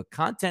decade, but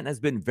content has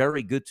been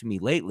very good to me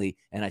lately.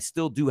 And I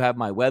still do have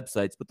my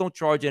websites, but don't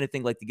charge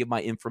anything like to give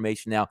my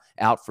information now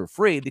out for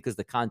free, because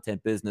the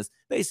content business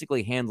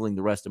basically handling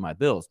the rest of my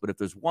bills. But if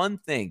there's one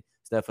thing,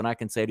 Stefan, I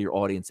can say to your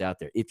audience out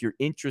there, if you're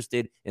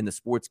interested in the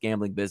sports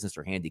gambling business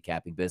or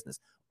handicapping business,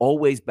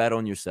 always bet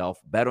on yourself,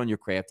 bet on your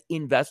craft,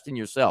 invest in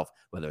yourself,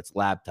 whether it's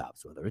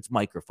laptops, whether it's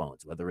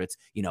microphones, whether it's,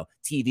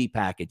 TV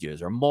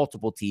packages or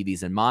multiple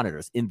TVs and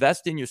monitors.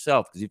 Invest in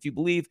yourself, because if you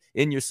believe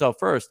in yourself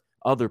first,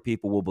 other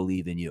people will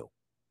believe in you.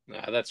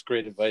 That's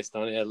great advice,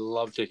 Donnie. I'd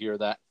love to hear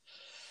that.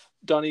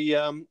 Donnie,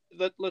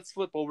 let's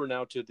flip over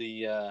now to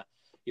the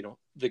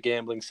the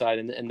gambling side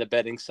and the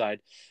betting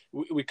side.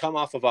 We come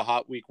off of a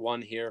hot week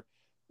one here.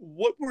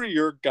 What were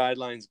your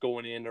guidelines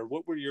going in, or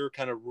what were your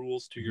kind of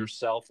rules to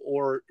yourself,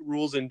 or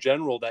rules in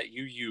general that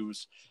you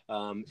use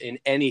in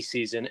any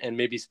season, and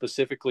maybe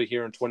specifically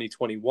here in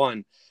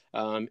 2021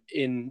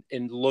 in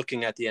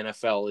looking at the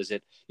NFL? Is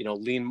it,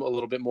 lean a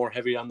little bit more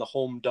heavy on the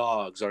home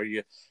dogs? Or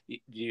do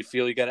you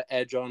feel you got an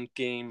edge on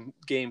game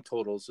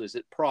totals? Is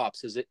it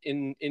props? Is it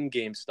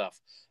in-game stuff?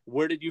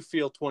 Where did you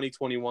feel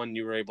 2021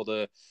 you were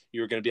going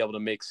to be able to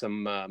make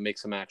some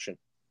action?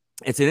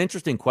 It's an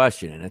interesting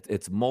question, and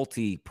it's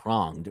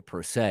multi-pronged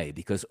per se,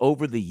 because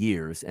over the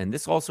years, and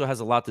this also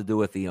has a lot to do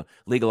with the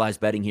legalized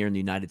betting here in the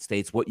United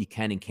States, what you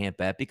can and can't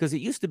bet, because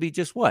it used to be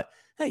just what?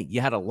 Hey,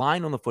 you had a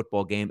line on the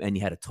football game and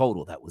you had a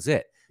total. That was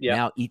it. Yeah.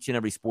 Now, each and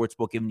every sports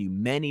book giving you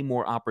many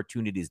more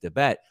opportunities to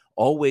bet.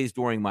 Always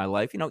during my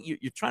life, you're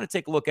trying to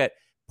take a look at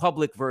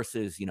public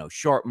versus,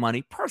 sharp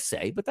money per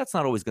se, but that's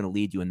not always going to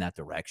lead you in that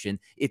direction.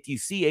 If you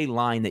see a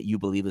line that you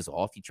believe is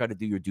off, you try to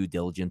do your due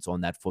diligence on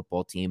that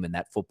football team and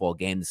that football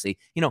game to see,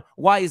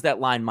 why is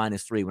that line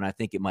 -3 when I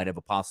think it might have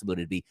a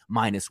possibility to be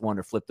 -1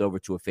 or flipped over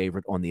to a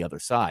favorite on the other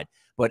side.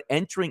 But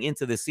entering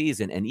into the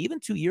season, and even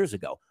 2 years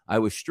ago, I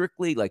was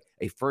strictly like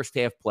a first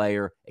half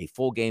player, a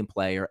full game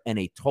player, and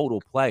a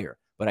total player.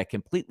 But I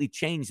completely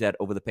changed that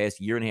over the past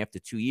 1.5 to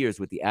 2 years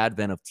with the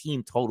advent of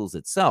team totals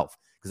itself.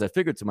 Because I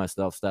figured to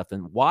myself,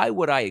 Stefan, why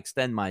would I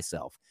extend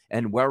myself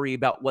and worry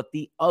about what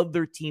the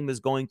other team is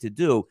going to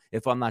do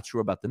if I'm not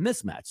sure about the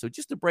mismatch? So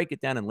just to break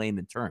it down in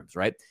layman terms,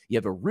 right? You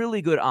have a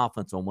really good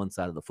offense on one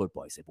side of the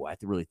football. You say, boy, I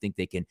really think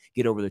they can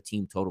get over their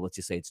team total. Let's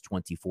just say it's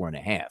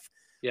 24.5.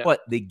 Yeah.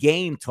 But the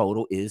game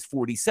total is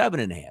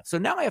 47.5. So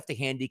now I have to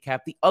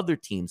handicap the other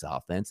team's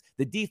offense,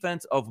 the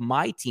defense of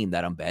my team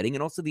that I'm betting,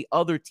 and also the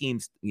other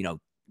team's,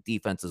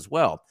 defense as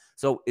well.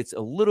 So it's a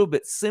little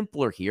bit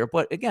simpler here.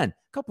 But again,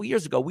 a couple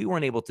years ago, we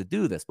weren't able to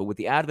do this. But with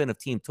the advent of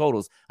team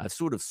totals, I've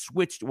sort of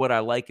switched what I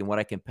like and what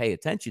I can pay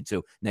attention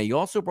to. Now, you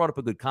also brought up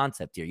a good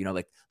concept here,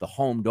 like the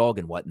home dog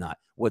and whatnot.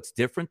 What's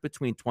different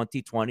between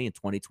 2020 and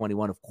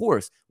 2021, of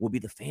course, will be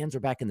the fans are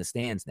back in the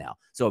stands now.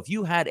 So if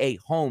you had a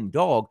home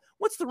dog,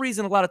 what's the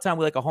reason a lot of time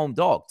we like a home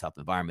dog? Tough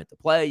environment to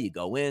play. You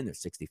go in,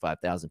 there's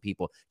 65,000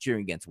 people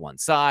cheering against one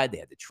side. They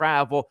had to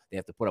travel. They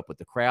have to put up with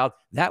the crowd.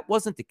 That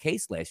wasn't the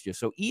case last year.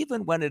 So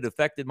even when it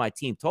affected my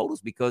team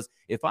totals, because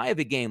if I have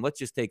a game, let's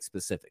just take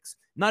specifics,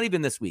 not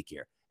even this week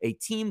here, a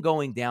team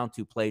going down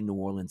to play New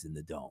Orleans in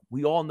the Dome.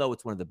 We all know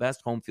it's one of the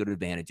best home field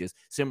advantages,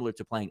 similar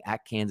to playing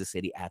at Kansas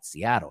City, at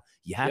Seattle.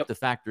 You have to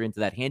factor into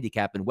that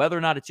handicap and whether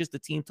or not it's just the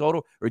team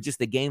total or just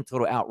the game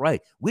total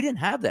outright. We didn't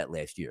have that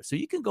last year. So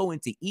you can go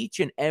into each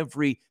and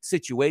every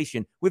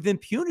situation with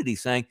impunity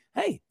saying,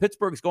 hey,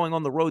 Pittsburgh's going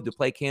on the road to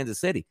play Kansas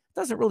City. It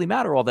doesn't really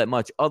matter all that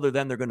much other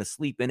than they're going to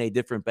sleep in a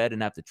different bed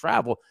and have to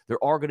travel.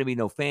 There are going to be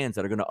no fans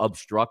that are going to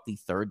obstruct the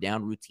third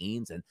down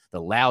routines and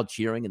the loud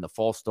cheering and the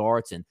false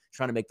starts and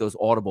trying to make those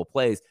audible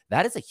plays.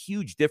 That is a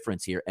huge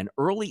difference here. And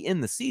early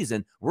in the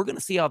season, we're going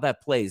to see how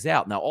that plays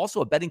out. Now, also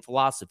a betting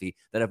philosophy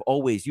that I've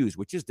always used,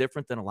 which is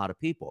different than a lot of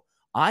people.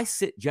 I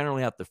sit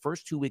generally out the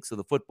first 2 weeks of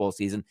the football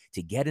season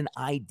to get an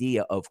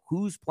idea of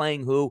who's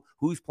playing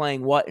who's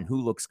playing what, and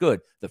who looks good.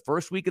 The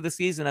first week of the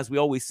season, as we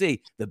always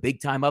see, the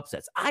big-time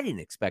upsets. I didn't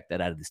expect that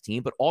out of this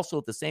team, but also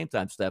at the same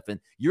time, Stefan,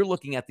 you're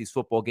looking at these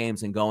football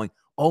games and going,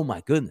 oh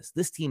my goodness,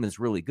 this team is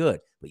really good.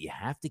 But you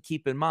have to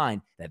keep in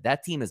mind that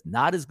that team is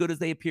not as good as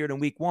they appeared in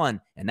week one.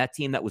 And that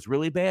team that was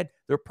really bad,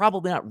 they're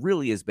probably not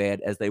really as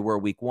bad as they were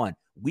week one.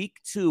 Week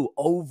two,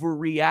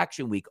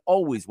 overreaction week,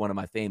 always one of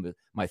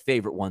my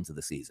favorite ones of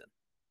the season.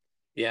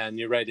 Yeah, and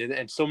you're right.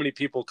 And so many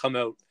people come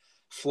out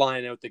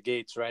flying out the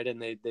gates, right?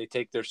 And they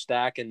take their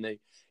stack and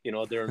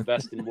they're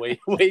investing way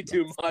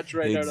too much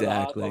right out of the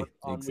hop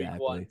on week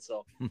one.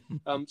 So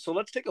so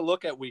let's take a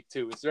look at week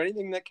two. Is there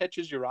anything that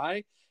catches your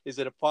eye? Is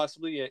it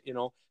possibly a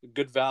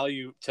good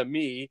value to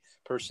me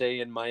per se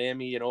in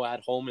Miami,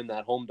 at home in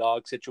that home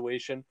dog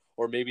situation,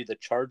 or maybe the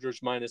Chargers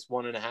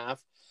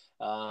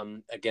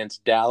 -1.5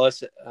 against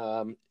Dallas?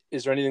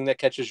 Is there anything that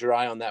catches your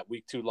eye on that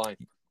week two line?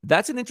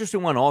 That's an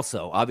interesting one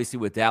also. Obviously,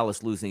 with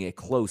Dallas losing a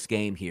close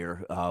game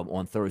here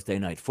on Thursday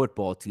Night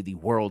Football to the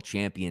world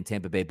champion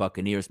Tampa Bay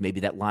Buccaneers, maybe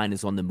that line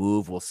is on the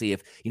move. We'll see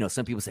if,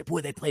 some people say,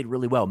 boy, they played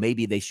really well.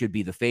 Maybe they should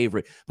be the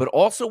favorite. But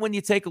also when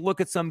you take a look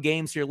at some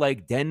games here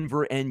like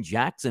Denver and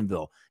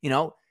Jacksonville,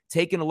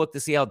 taking a look to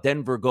see how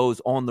Denver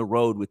goes on the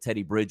road with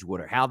Teddy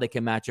Bridgewater, how they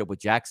can match up with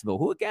Jacksonville,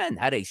 who, again,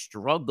 had a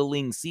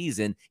struggling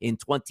season in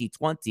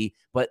 2020.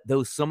 But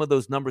some of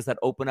those numbers that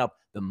open up,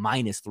 the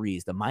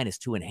 -3s, the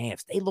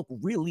 -2.5s, they look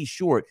really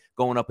short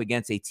going up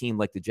against a team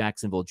like the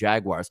Jacksonville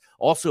Jaguars.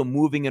 Also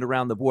moving it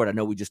around the board. I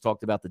know we just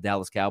talked about the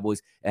Dallas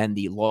Cowboys and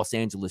the Los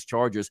Angeles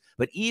Chargers,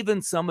 but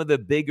even some of the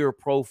bigger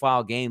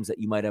profile games that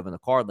you might have in the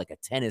card, like a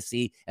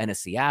Tennessee and a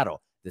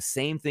Seattle, the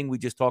same thing we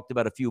just talked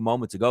about a few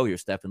moments ago here,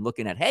 Stephen,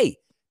 looking at, hey,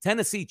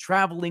 Tennessee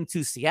traveling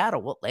to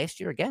Seattle. Well, last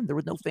year, again, there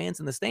were no fans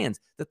in the stands.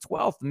 The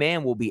 12th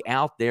man will be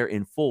out there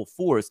in full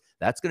force.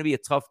 That's going to be a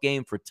tough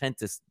game for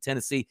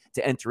Tennessee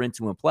to enter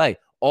into and play.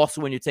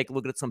 Also, when you take a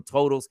look at some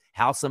totals,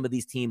 how some of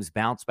these teams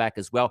bounce back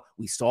as well.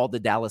 We saw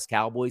the Dallas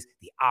Cowboys.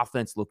 The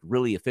offense looked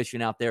really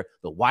efficient out there.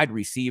 The wide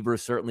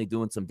receivers certainly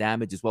doing some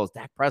damage, as well as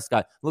Dak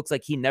Prescott. Looks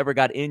like he never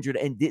got injured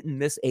and didn't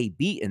miss a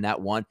beat in that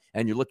one.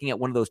 And you're looking at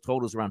one of those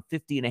totals around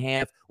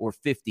 50.5 or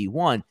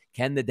 51.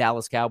 Can the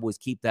Dallas Cowboys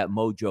keep that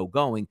mojo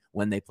going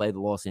when they play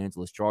the Los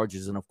Angeles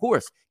Chargers? And, of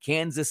course,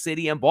 Kansas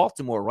City and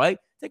Baltimore, right?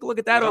 Take a look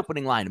at that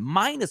opening line.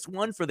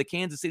 -1 for the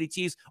Kansas City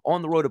Chiefs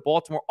on the road at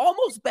Baltimore,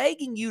 almost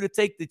begging you to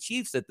take the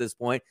Chiefs at this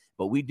point.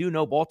 But we do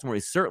know Baltimore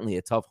is certainly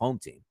a tough home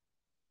team.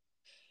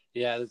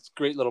 Yeah, it's a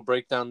great little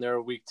breakdown there,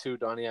 week two,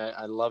 Donnie.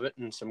 I love it,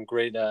 and some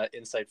great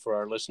insight for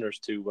our listeners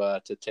to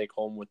take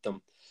home with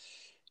them.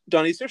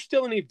 Donnie, is there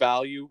still any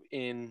value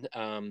in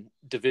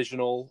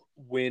divisional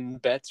win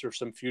bets or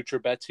some future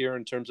bets here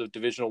in terms of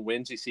divisional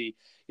wins? You see,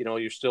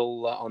 you're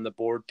still on the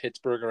board,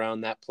 Pittsburgh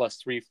around that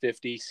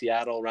 +350,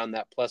 Seattle around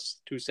that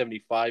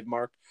 +275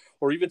 mark,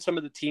 or even some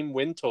of the team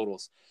win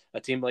totals. A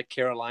team like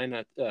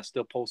Carolina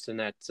still posting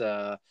at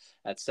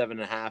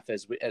 7.5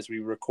 as we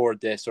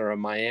record this, or a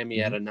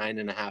Miami at a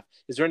 9.5.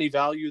 Is there any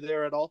value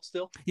there at all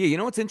still? Yeah, you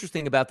know what's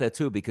interesting about that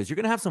too, because you're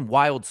going to have some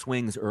wild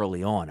swings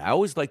early on. I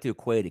always like to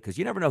equate it because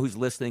you never know who's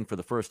listening for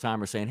the first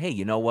time or saying, hey,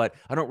 you know what?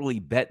 I don't really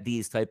bet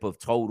these type of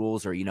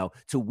totals or,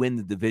 to win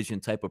the division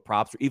type of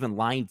props or even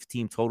live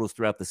team totals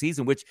throughout the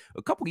season, which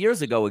a couple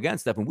years ago, again,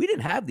 Stephen, we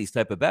didn't have these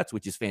type of bets,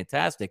 which is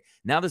fantastic.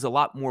 Now there's a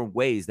lot more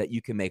ways that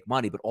you can make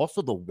money, but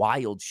also the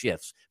wild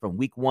shifts from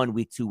week 1,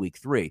 week 2, week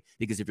 3.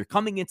 Because if you're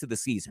coming into the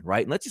season,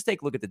 right, and let's just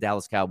take a look at the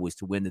Dallas Cowboys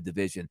to win the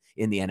division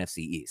in the NFC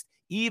East.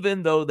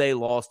 Even though they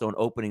lost on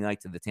opening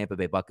night to the Tampa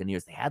Bay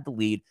Buccaneers, they had the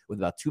lead with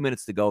about 2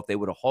 minutes to go. If they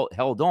would have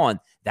held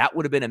on, that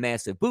would have been a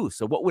massive boost.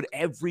 So what would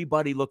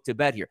everybody look to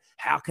bet here?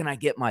 How can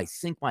I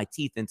sink my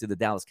teeth into the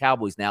Dallas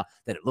Cowboys now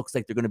that it looks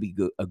like they're going to be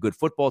a good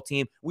football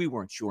team? We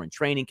weren't sure in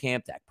training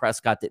camp. Dak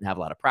Prescott didn't have a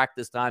lot of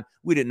practice time.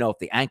 We didn't know if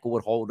the ankle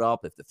would hold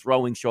up, if the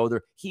throwing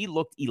shoulder. He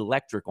looked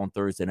electric on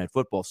Thursday Night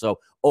Football. So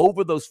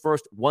over those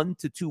first 1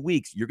 to 2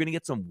 weeks, you're going to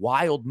get some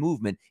wild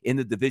movement in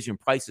the division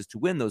prices to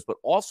win those. But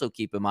also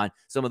keep in mind,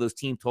 some of those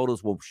team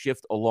totals will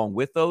shift along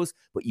with those.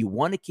 But you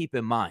want to keep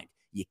in mind,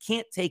 you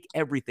can't take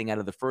everything out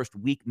of the first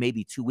week,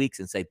 maybe 2 weeks,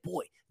 and say,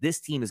 boy,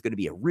 this team is going to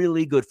be a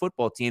really good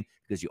football team,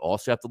 because you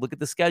also have to look at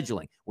the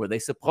scheduling. Were they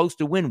supposed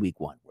to win week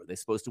 1? Were they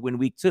supposed to win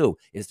week 2?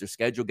 Is their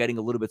schedule getting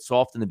a little bit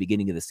soft in the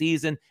beginning of the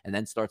season and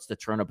then starts to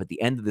turn up at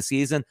the end of the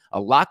season? A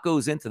lot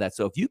goes into that.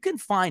 So if you can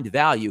find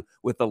value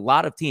with a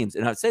lot of teams,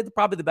 and I'd say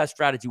probably the best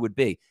strategy would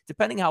be,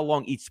 depending how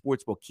long each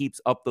sportsbook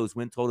keeps up those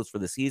win totals for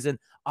the season,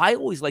 I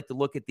always like to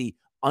look at the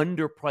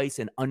underpriced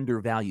and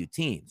undervalued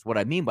teams. What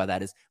I mean by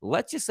that is,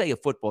 let's just say a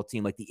football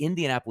team like the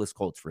Indianapolis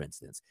Colts, for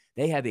instance,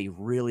 they have a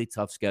really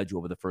tough schedule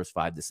over the first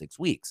 5 to 6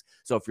 weeks.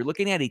 So if you're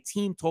looking at a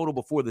team total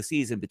before the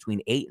season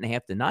between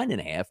 8.5 to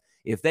 9.5,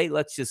 if they,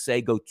 let's just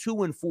say, go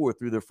 2-4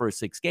 through their first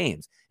 6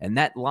 games, and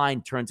that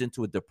line turns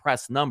into a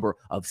depressed number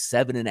of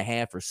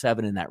 7.5 or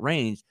 7 in that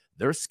range,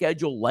 their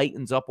schedule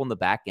lightens up on the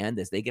back end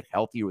as they get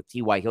healthier with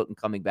T.Y. Hilton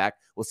coming back.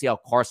 We'll see how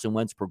Carson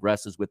Wentz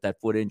progresses with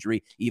that foot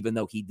injury, even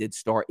though he did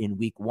start in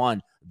week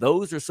 1.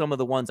 Those are some of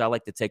the ones I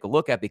like to take a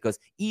look at, because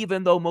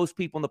even though most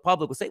people in the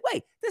public will say,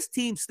 wait, this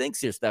team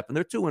stinks here, Stephen,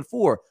 they're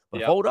 2-4,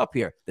 but hold up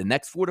here. The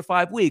next 4 to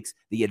 5 weeks,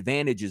 the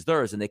advantage is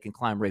theirs, and they can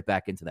climb right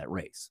back into that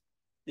race.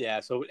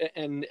 Yeah. So,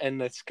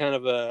 and that's kind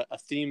of a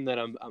theme that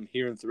I'm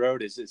hearing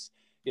throughout is,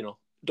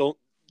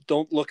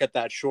 don't look at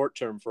that short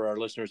term for our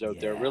listeners out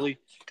there. Really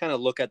kind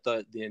of look at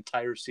the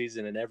entire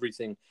season and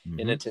everything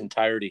in its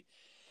entirety.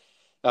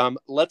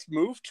 Let's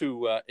move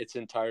to its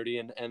entirety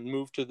and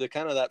move to the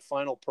kind of that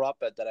final prop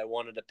bet that I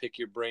wanted to pick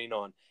your brain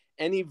on.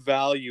 Any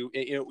value,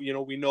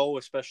 we know,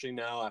 especially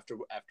now after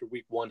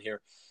week one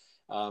here,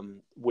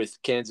 with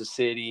Kansas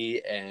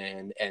City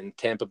and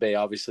Tampa Bay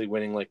obviously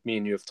winning, like me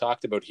and you have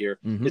talked about here.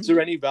 Mm-hmm. Is there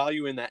any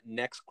value in that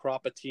next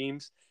crop of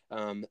teams?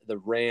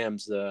 The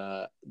Rams,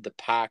 the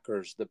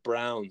Packers, the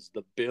Browns,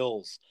 the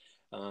Bills.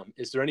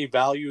 Is there any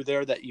value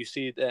there that you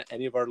see that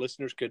any of our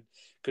listeners could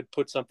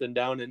put something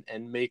down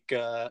and make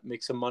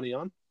some money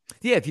on?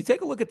 Yeah, if you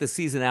take a look at the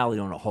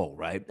seasonality on a whole,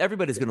 right,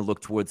 everybody's going to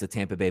look towards the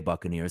Tampa Bay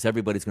Buccaneers.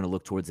 Everybody's going to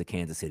look towards the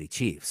Kansas City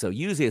Chiefs. So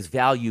usually as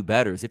value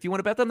bettors, if you want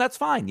to bet them, that's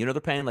fine. They're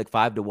paying like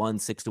 5-1,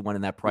 6-1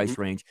 in that price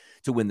range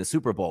to win the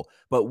Super Bowl.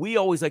 But we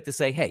always like to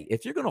say, hey,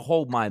 if you're going to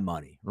hold my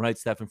money, right,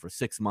 Stefan, for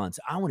 6 months,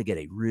 I want to get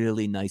a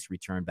really nice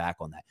return back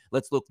on that.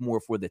 Let's look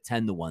more for the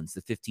 10-1s,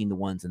 the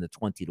 15-1s, and the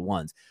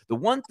 20-1s. The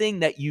one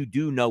thing that you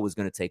do know is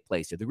going to take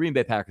place here, the Green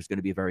Bay Packers are going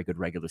to be a very good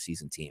regular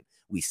season team.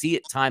 We see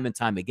it time and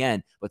time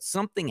again, but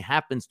something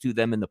happens to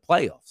them in the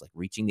playoffs, like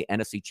reaching the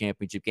NFC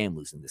Championship game,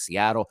 losing to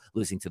Seattle,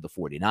 losing to the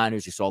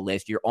 49ers. You saw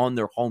last year on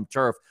their home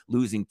turf,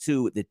 losing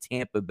to the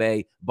Tampa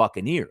Bay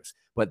Buccaneers.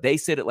 But they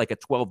sit at like a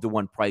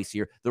 12-1 price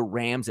here. The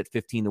Rams at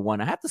 15-1.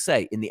 I have to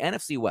say, in the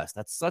NFC West,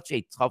 that's such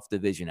a tough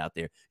division out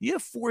there. You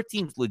have 4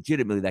 teams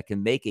legitimately that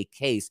can make a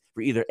case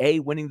for either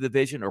A, winning the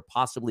division or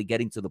possibly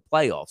getting to the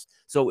playoffs.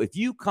 So if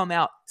you come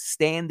out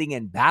standing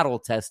and battle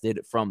tested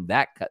from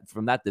that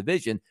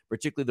division,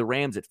 particularly the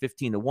Rams at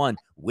 15-1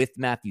 with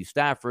Matthew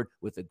Stafford,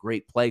 with a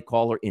great play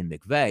caller in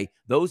McVay,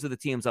 those are the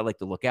teams I like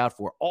to look out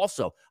for.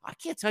 Also, I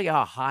can't tell you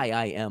how high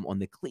I am on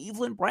the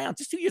Cleveland Browns.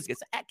 Just 2 years ago,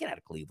 get out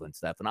of Cleveland,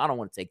 Steph, and I don't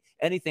want to take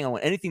anything. I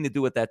want anything to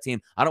do with that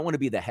team. I don't want to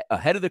be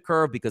ahead of the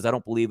curve because I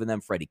don't believe in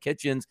them. Freddie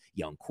Kitchens,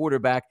 young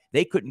quarterback,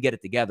 they couldn't get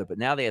it together. But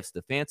now they have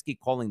Stefanski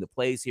calling the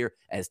plays here.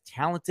 As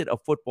talented a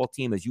football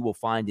team as you will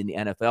find in the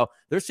NFL,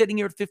 they're sitting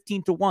here at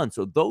 15-1.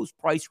 So those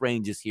price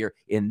ranges here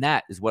in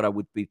that is what I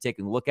would be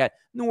taking a look at.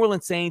 New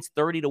Orleans Saints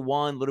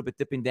 30-1, a little bit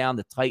dipping down.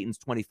 The Titans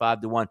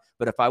 25-1.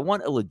 But if I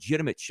want a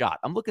legitimate shot,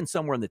 I'm looking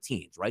somewhere in the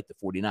teens, right? The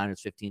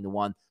 49ers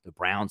 15-1, the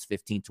Browns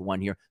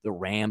 15-1 here, the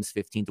Rams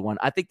 15-1.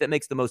 I think that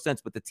makes the most sense.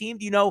 But the team,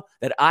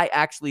 that I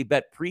actually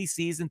bet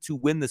preseason to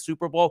win the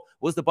Super Bowl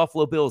was the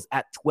Buffalo Bills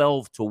at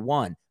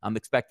 12-1. I'm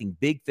expecting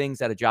big things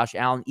out of Josh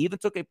Allen. Even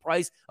took a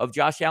price of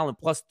Josh Allen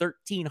plus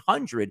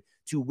 1,300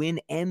 to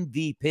win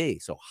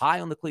MVP. So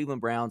high on the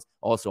Cleveland Browns,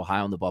 also high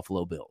on the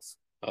Buffalo Bills.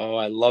 Oh,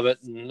 I love it.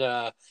 And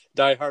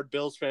diehard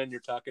Bills fan you're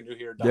talking to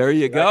here, Don. There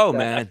you go,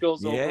 man. That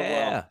goes over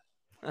yeah.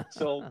 well.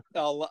 So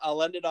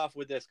I'll end it off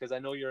with this because I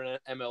know you're an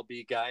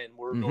MLB guy and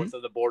we're north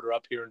of the border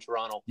up here in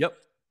Toronto. Yep.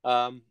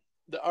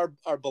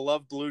 Our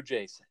beloved Blue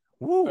Jays.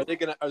 Woo. Are they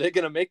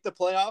gonna make the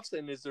playoffs?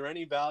 And is there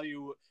any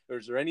value or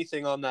is there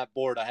anything on that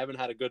board? I haven't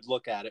had a good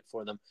look at it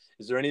for them.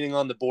 Is there anything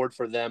on the board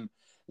for them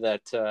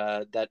that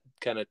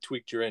kind of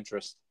tweaked your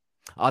interest?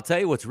 I'll tell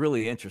you what's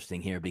really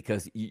interesting here,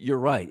 because you're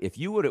right. If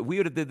we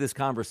would have did this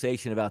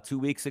conversation about 2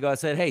 weeks ago, I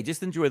said, hey,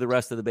 just enjoy the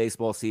rest of the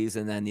baseball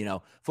season. Then,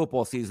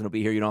 football season will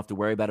be here. You don't have to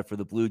worry about it for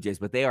the Blue Jays.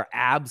 But they are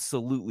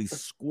absolutely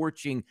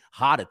scorching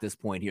hot at this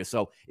point here.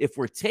 So if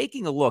we're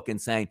taking a look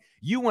and saying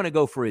you want to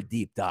go for a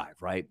deep dive,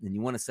 right, and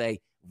you want to say,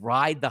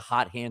 ride the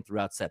hot hand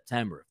throughout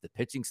September. If the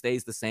pitching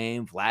stays the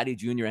same, Vladdy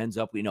Jr. ends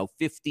up,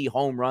 50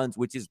 home runs,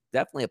 which is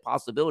definitely a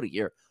possibility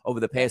here over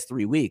the past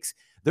 3 weeks.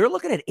 They're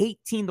looking at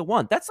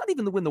 18-1. That's not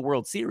even to win the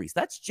World Series.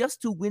 That's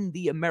just to win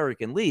the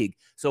American League.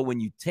 So when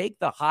you take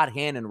the hot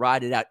hand and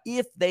ride it out,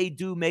 if they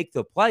do make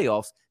the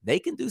playoffs, they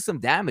can do some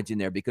damage in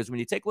there, because when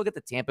you take a look at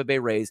the Tampa Bay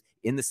Rays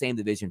in the same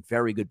division,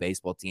 very good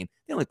baseball team.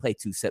 They only pay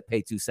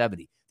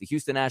 $270. The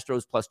Houston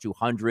Astros plus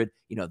 200,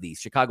 the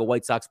Chicago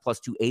White Sox plus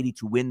 280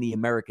 to win the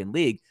American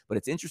League. But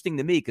it's interesting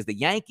to me because the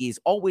Yankees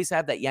always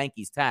have that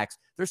Yankees tax.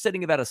 They're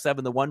sitting about a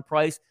 7-1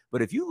 price.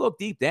 But if you look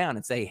deep down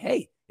and say,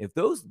 hey, if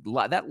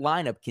that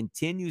lineup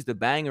continues to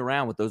bang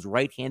around with those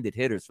right-handed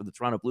hitters for the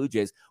Toronto Blue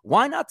Jays,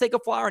 why not take a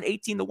flyer on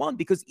 18-1?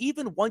 Because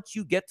even once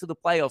you get to the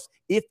playoffs,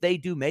 if they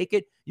do make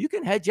it, you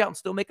can hedge out and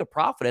still make a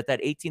profit at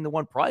that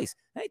 18-1 price.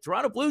 Hey,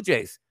 Toronto Blue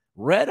Jays,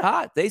 red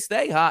hot. They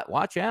stay hot.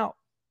 Watch out.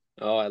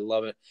 Oh, I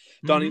love it.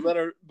 Donnie,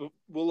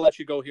 we'll let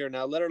you go here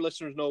now. Let our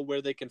listeners know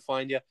where they can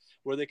find you,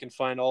 where they can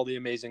find all the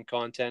amazing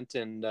content,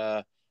 and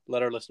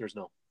let our listeners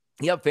know.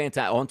 Yep,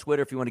 fantastic. On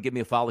Twitter, if you want to give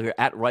me a follow here,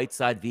 at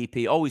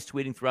RightSideVP. Always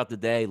tweeting throughout the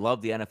day.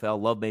 Love the NFL,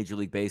 love Major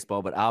League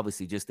Baseball, but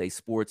obviously just a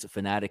sports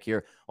fanatic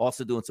here.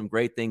 Also doing some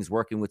great things,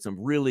 working with some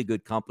really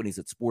good companies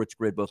at Sports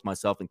Grid. Both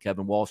myself and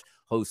Kevin Walsh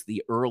host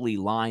the Early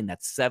Line.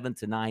 That's 7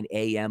 to 9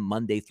 a.m.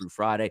 Monday through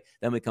Friday.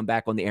 Then we come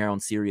back on the air on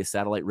Sirius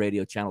Satellite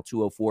Radio, Channel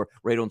 204,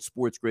 right on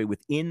Sports Grid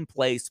with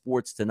In-Play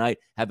Sports Tonight.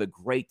 Have a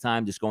great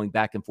time just going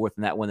back and forth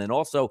in that one. And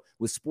also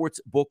with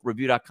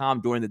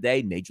SportsBookReview.com during the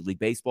day, Major League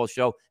Baseball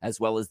show, as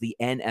well as the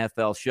NFL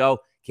show.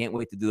 Can't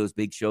wait to do those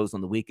big shows on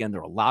the weekend.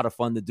 They're a lot of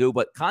fun to do,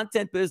 but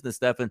content business,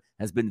 Stefan,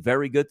 has been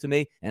very good to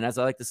me. And as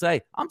I like to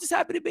say, I'm just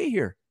happy to be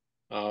here.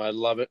 Oh, I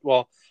love it.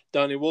 Well,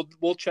 Donnie,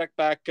 we'll check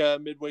back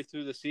midway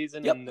through the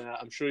season, and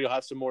I'm sure you'll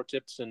have some more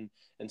tips and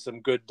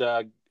some good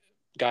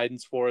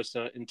guidance for us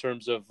in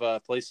terms of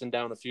placing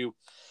down a few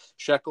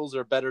shekels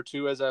or better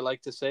too, as I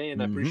like to say.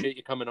 And I appreciate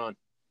you coming on.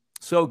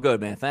 So good,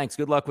 man. Thanks.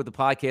 Good luck with the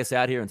podcast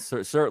out here. And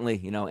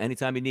certainly,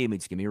 anytime you need me,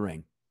 just give me a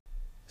ring.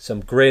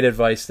 Some great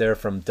advice there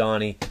from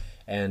Donnie,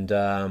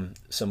 and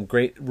some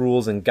great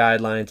rules and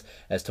guidelines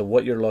as to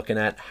what you're looking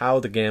at, how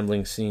the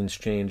gambling scene's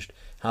changed,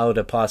 how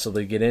to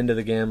possibly get into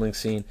the gambling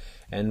scene.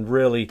 And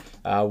really,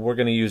 we're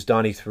going to use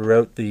Donnie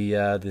throughout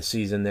the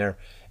season there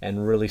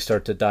and really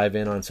start to dive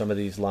in on some of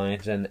these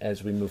lines. And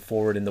as we move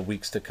forward in the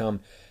weeks to come,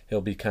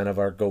 he'll be kind of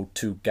our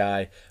go-to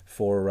guy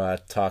for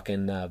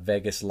talking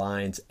Vegas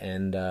lines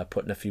and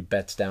putting a few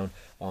bets down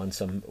on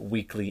some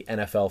weekly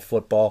NFL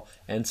football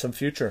and some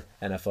future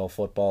NFL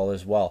football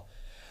as well.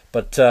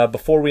 But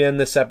before we end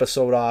this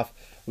episode off,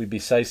 we'd be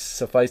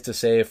suffice to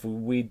say, if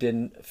we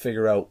didn't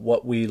figure out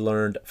what we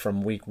learned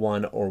from week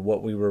one or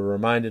what we were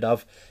reminded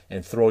of,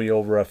 and throw you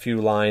over a few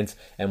lines,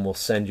 and we'll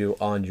send you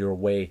on your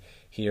way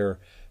here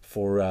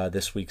for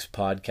this week's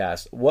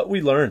podcast. What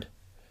we learned.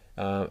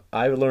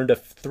 I learned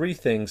of three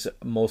things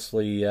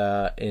mostly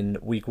in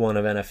week one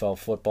of NFL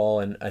football,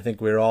 and I think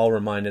we're all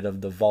reminded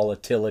of the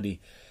volatility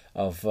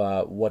of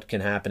what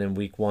can happen in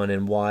week one,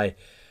 and why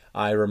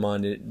I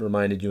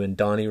reminded you and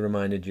Donnie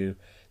reminded you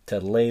to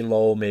lay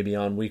low maybe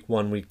on week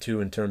one, week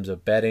two in terms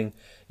of betting,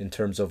 in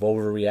terms of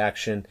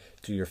overreaction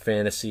to your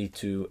fantasy,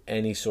 to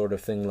any sort of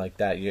thing like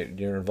that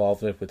you're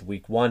involved with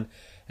week one,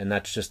 and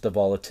that's just the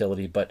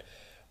volatility. But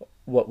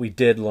what we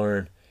did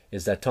learn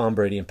is that Tom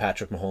Brady and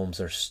Patrick Mahomes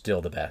are still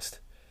the best,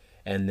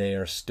 and they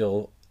are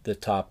still the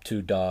top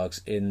two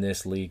dogs in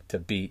this league to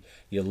beat.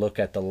 You look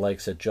at the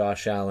likes of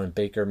Josh Allen,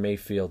 Baker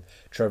Mayfield,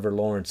 Trevor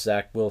Lawrence,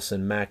 Zach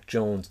Wilson, Mac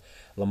Jones,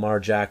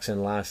 Lamar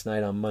Jackson last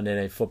night on Monday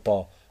Night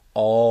Football,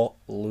 all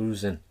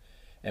losing.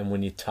 And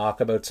when you talk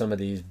about some of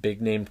these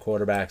big-name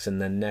quarterbacks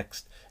and the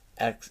next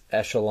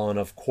echelon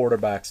of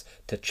quarterbacks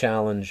to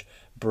challenge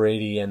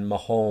Brady and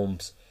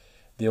Mahomes,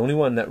 the only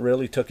one that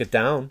really took it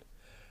down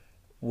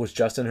was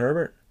Justin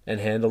Herbert and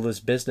handled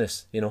his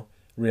business,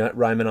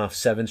 rhyming off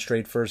 7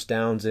 straight first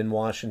downs in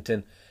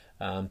Washington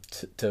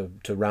to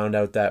round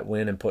out that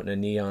win and putting a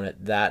knee on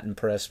it. That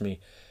impressed me.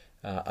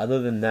 Other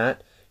than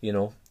that,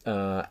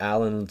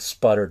 Allen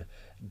sputtered.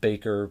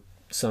 Baker,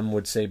 some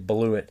would say,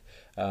 blew it.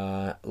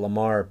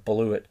 Lamar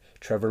blew it.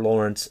 Trevor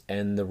Lawrence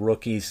and the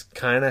rookies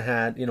kind of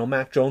had,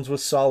 Mac Jones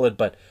was solid,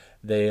 but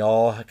they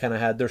all kind of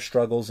had their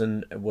struggles,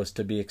 and it was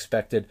to be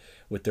expected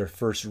with their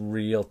first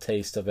real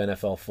taste of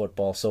NFL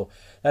football. So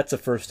that's the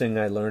first thing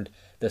I learned.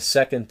 The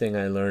second thing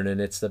I learned,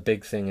 and it's the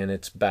big thing, and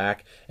it's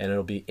back, and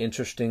it'll be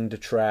interesting to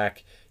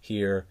track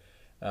here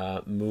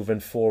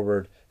moving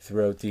forward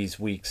throughout these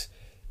weeks,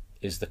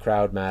 is the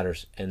crowd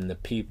matters, and the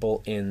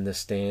people in the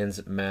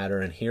stands matter.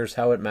 And here's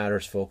how it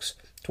matters, folks.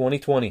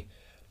 2020,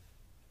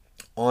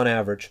 on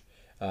average,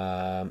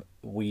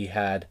 we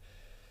had,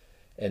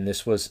 and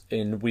this was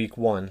in week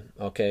one,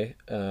 throughout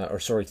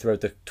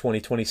the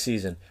 2020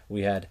 season,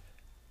 we had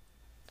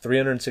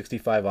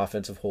 365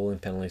 offensive holding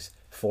penalties,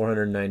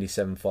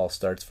 497 false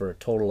starts, for a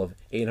total of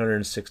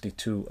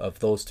 862 of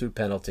those two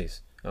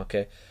penalties.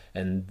 Okay,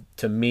 and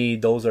to me,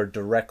 those are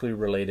directly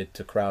related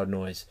to crowd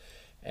noise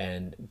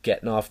and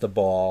getting off the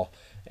ball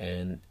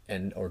and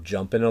or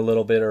jumping a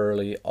little bit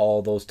early,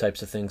 all those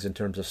types of things in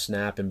terms of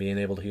snap and being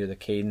able to hear the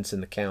cadence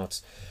and the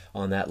counts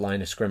on that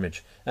line of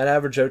scrimmage. That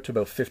averaged out to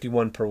about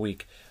 51 per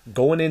week.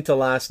 Going into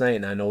last night,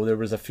 and I know there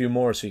was a few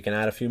more, so you can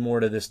add a few more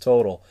to this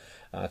total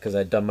because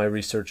I'd done my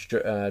research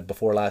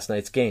before last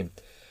night's game.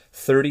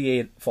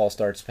 38 false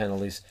starts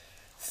penalties,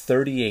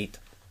 38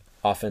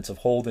 offensive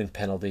holding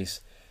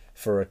penalties,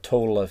 for a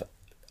total of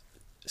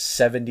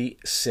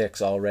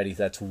 76 already.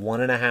 That's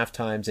 1.5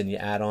 times, and you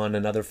add on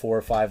another 4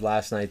 or 5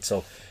 last night,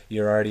 so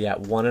you're already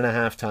at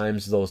 1.5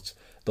 times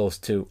those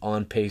two,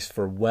 on pace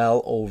for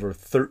well over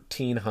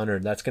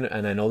 1,300. That's gonna,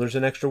 and I know there's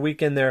an extra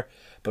week in there,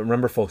 but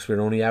remember, folks,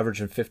 we're only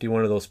averaging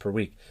 51 of those per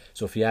week.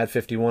 So if you add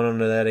 51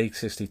 onto that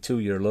 862,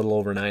 you're a little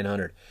over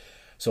 900.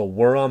 So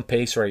we're on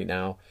pace right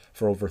now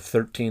for over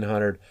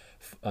 1,300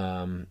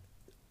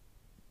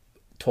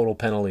 total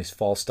penalties,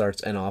 false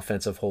starts, and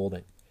offensive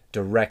holding,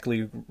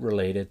 directly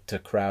related to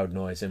crowd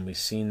noise. And we've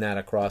seen that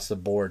across the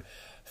board,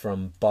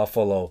 from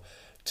Buffalo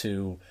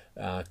to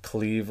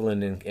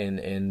Cleveland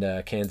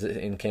and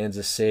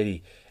Kansas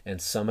City,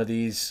 and some of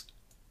these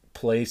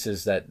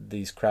places that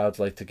these crowds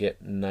like to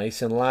get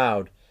nice and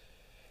loud,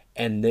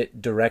 and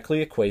it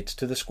directly equates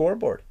to the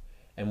scoreboard.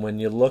 And when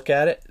you look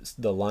at it,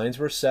 the lines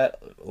were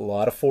set, a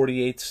lot of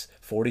 48s,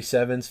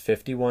 47s,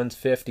 51s,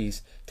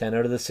 50s, 10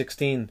 out of the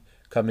 16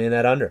 come in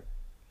at under.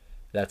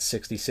 That's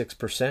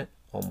 66%,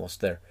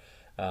 almost there.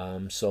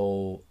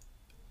 So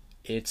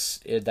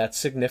that's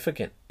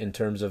significant in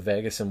terms of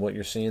Vegas and what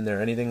you're seeing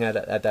there. Anything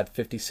at that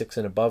 56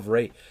 and above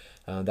rate,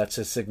 that's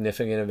a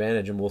significant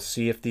advantage. And we'll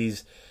see if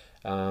these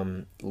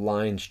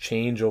lines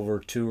change over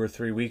 2 or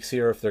 3 weeks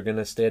here, if they're going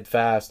to stay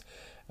fast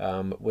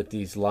with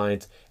these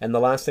lines. And the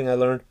last thing I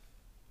learned,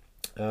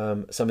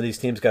 some of these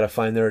teams got to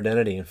find their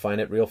identity and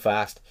find it real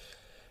fast.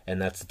 And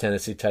that's the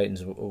Tennessee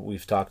Titans.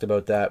 We've talked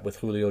about that with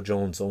Julio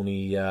Jones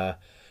only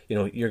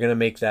you're going to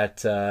make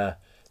that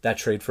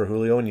trade for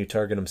Julio and you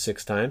target him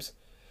 6 times.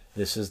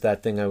 This is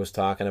that thing I was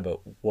talking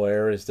about.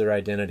 Where is their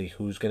identity?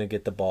 Who's going to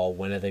get the ball?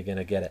 When are they going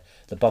to get it?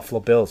 The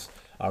Buffalo Bills,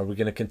 are we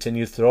going to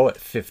continue to throw it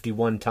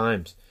 51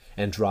 times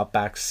and drop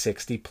back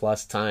 60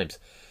 plus times?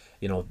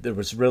 There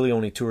was really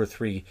only 2 or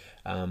 3,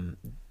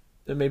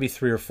 maybe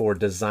 3 or 4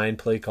 design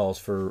play calls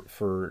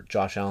for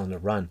Josh Allen to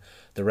run.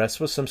 The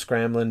rest was some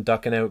scrambling,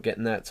 ducking out,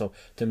 getting that. So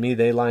to me,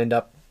 they lined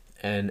up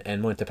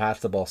and went to pass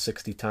the ball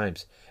 60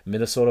 times.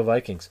 Minnesota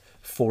Vikings,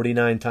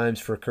 49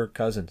 times for Kirk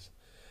Cousins.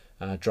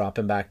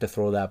 Dropping back to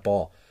throw that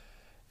ball.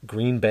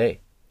 Green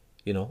Bay,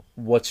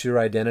 what's your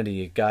identity?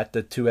 You got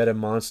the two-headed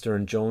monster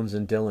in Jones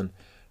and Dillon.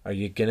 Are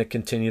you going to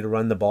continue to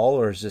run the ball,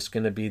 or is this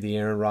going to be the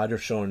Aaron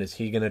Rodgers show, and is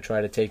he going to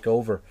try to take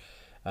over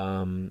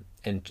and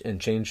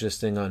change this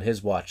thing on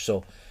his watch?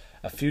 So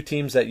a few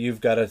teams that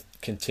you've got to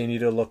continue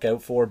to look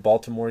out for.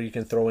 Baltimore you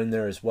can throw in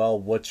there as well.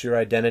 What's your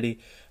identity?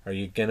 Are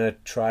you going to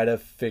try to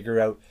figure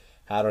out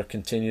how to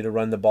continue to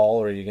run the ball,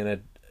 or are you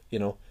going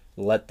to,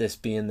 let this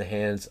be in the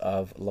hands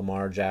of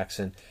Lamar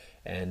Jackson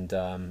and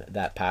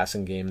that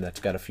passing game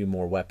that's got a few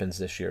more weapons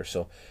this year?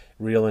 So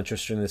real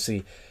interesting to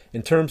see.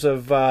 In terms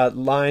of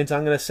lines,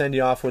 I'm going to send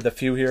you off with a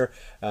few here.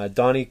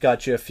 Donnie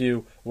got you a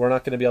few. We're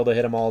not going to be able to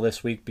hit them all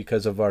this week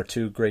because of our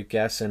 2 great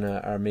guests and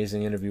our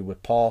amazing interview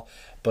with Paul.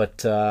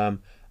 But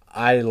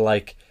I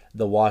like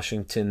the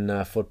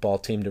Washington football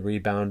team to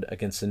rebound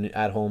against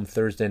at home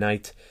Thursday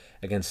night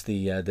against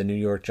the New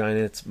York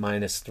Giants,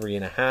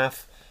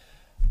 -3.5.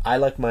 I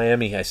like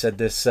Miami. I said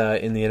this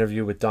in the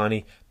interview with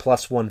Donnie,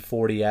 plus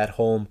 140 at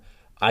home.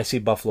 I see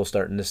Buffalo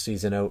starting this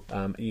season out.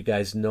 You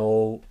guys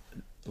know,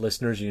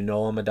 listeners,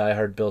 I'm a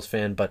diehard Bills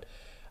fan, but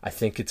I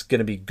think it's going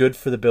to be good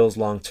for the Bills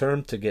long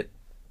term to get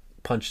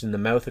punched in the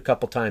mouth a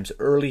couple times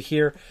early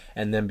here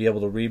and then be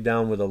able to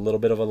rebound with a little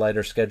bit of a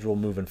lighter schedule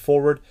moving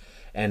forward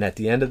and at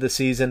the end of the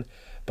season.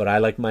 But I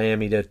like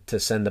Miami to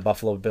send the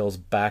Buffalo Bills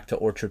back to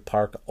Orchard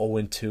Park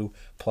 0-2,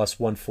 plus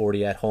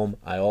 140 at home.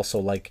 I also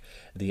like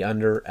the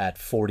under at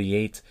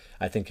 48.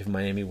 I think if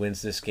Miami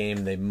wins this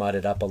game, they mud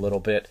it up a little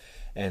bit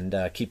and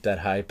keep that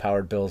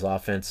high-powered Bills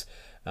offense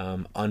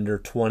under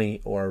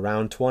 20 or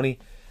around 20.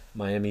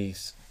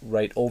 Miami's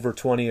right over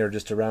 20 or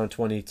just around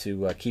 20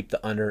 to keep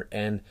the under,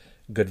 and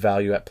good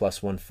value at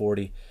plus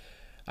 140.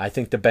 I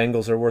think the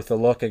Bengals are worth a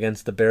look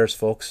against the Bears,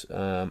 folks.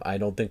 I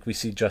don't think we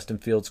see Justin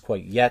Fields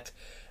quite yet.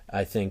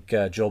 I think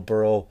Joe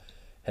Burrow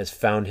has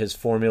found his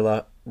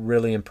formula.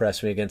 Really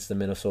impressed me against the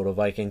Minnesota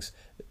Vikings.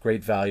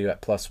 Great value at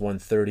plus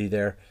 130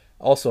 there.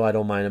 Also, I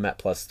don't mind him at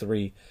plus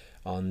 3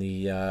 on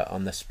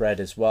the spread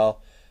as well.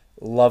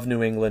 Love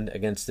New England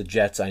against the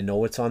Jets. I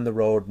know it's on the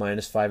road,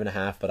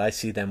 -5.5, but I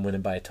see them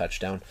winning by a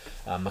touchdown.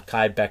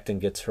 Mekhi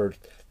Becton gets hurt.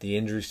 The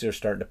injuries are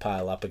starting to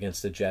pile up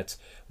against the Jets.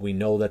 We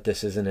know that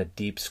this isn't a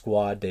deep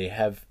squad. They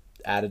have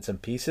added some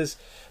pieces,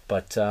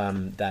 but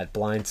that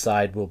blind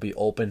side will be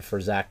open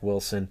for Zach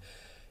Wilson.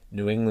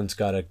 New England's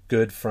got a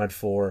good front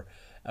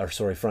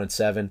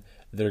 7.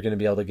 They're going to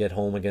be able to get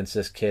home against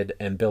this kid,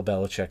 and Bill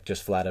Belichick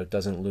just flat out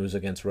doesn't lose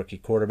against rookie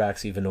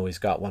quarterbacks, even though he's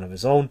got one of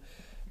his own.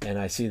 And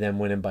I see them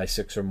winning by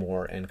 6 or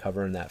more and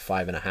covering that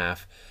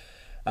 5.5.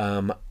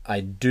 I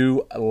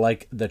do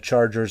like the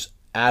Chargers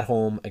at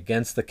home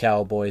against the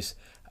Cowboys,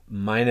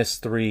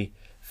 -3.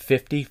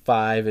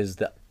 55 is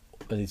the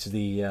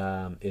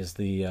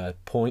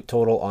point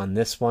total on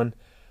this one.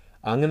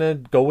 I'm gonna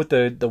go with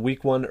the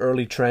week 1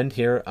 early trend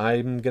here.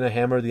 I'm gonna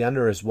hammer the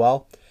under as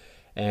well,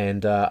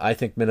 and I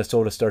think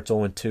Minnesota starts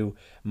 0-2,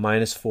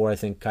 -4. I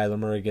think Kyler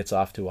Murray gets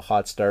off to a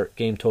hot start.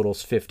 Game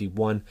total's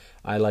 51.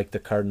 I like the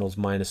Cardinals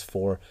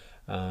 -4.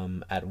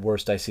 At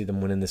worst, I see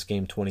them winning this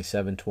game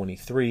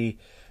 27-23.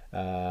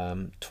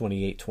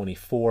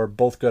 28-24.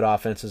 Both good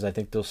offenses. I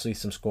think they'll see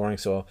some scoring,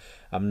 so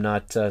I'm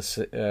not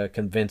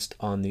convinced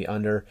on the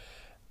under.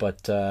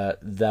 But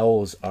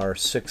those are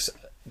 6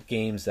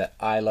 games that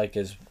I like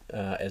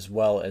as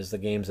well as the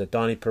games that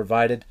Donnie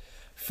provided.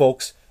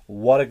 Folks,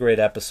 what a great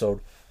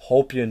episode.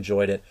 Hope you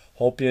enjoyed it.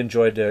 Hope you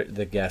enjoyed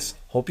the guests.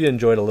 Hope you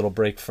enjoyed a little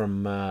break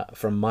from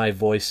my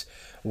voice.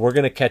 We're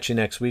going to catch you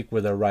next week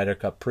with our Ryder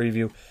Cup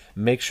preview.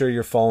 Make sure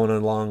you're following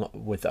along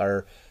with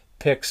our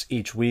picks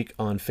each week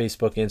on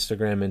Facebook,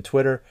 Instagram, and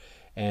Twitter.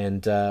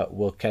 And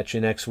we'll catch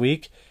you next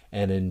week,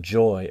 and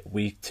enjoy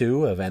week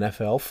 2 of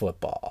NFL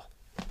football.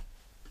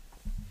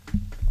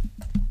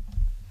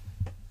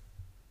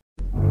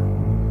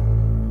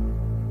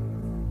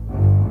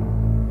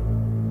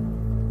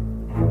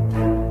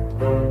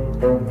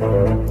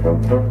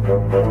 Thank you.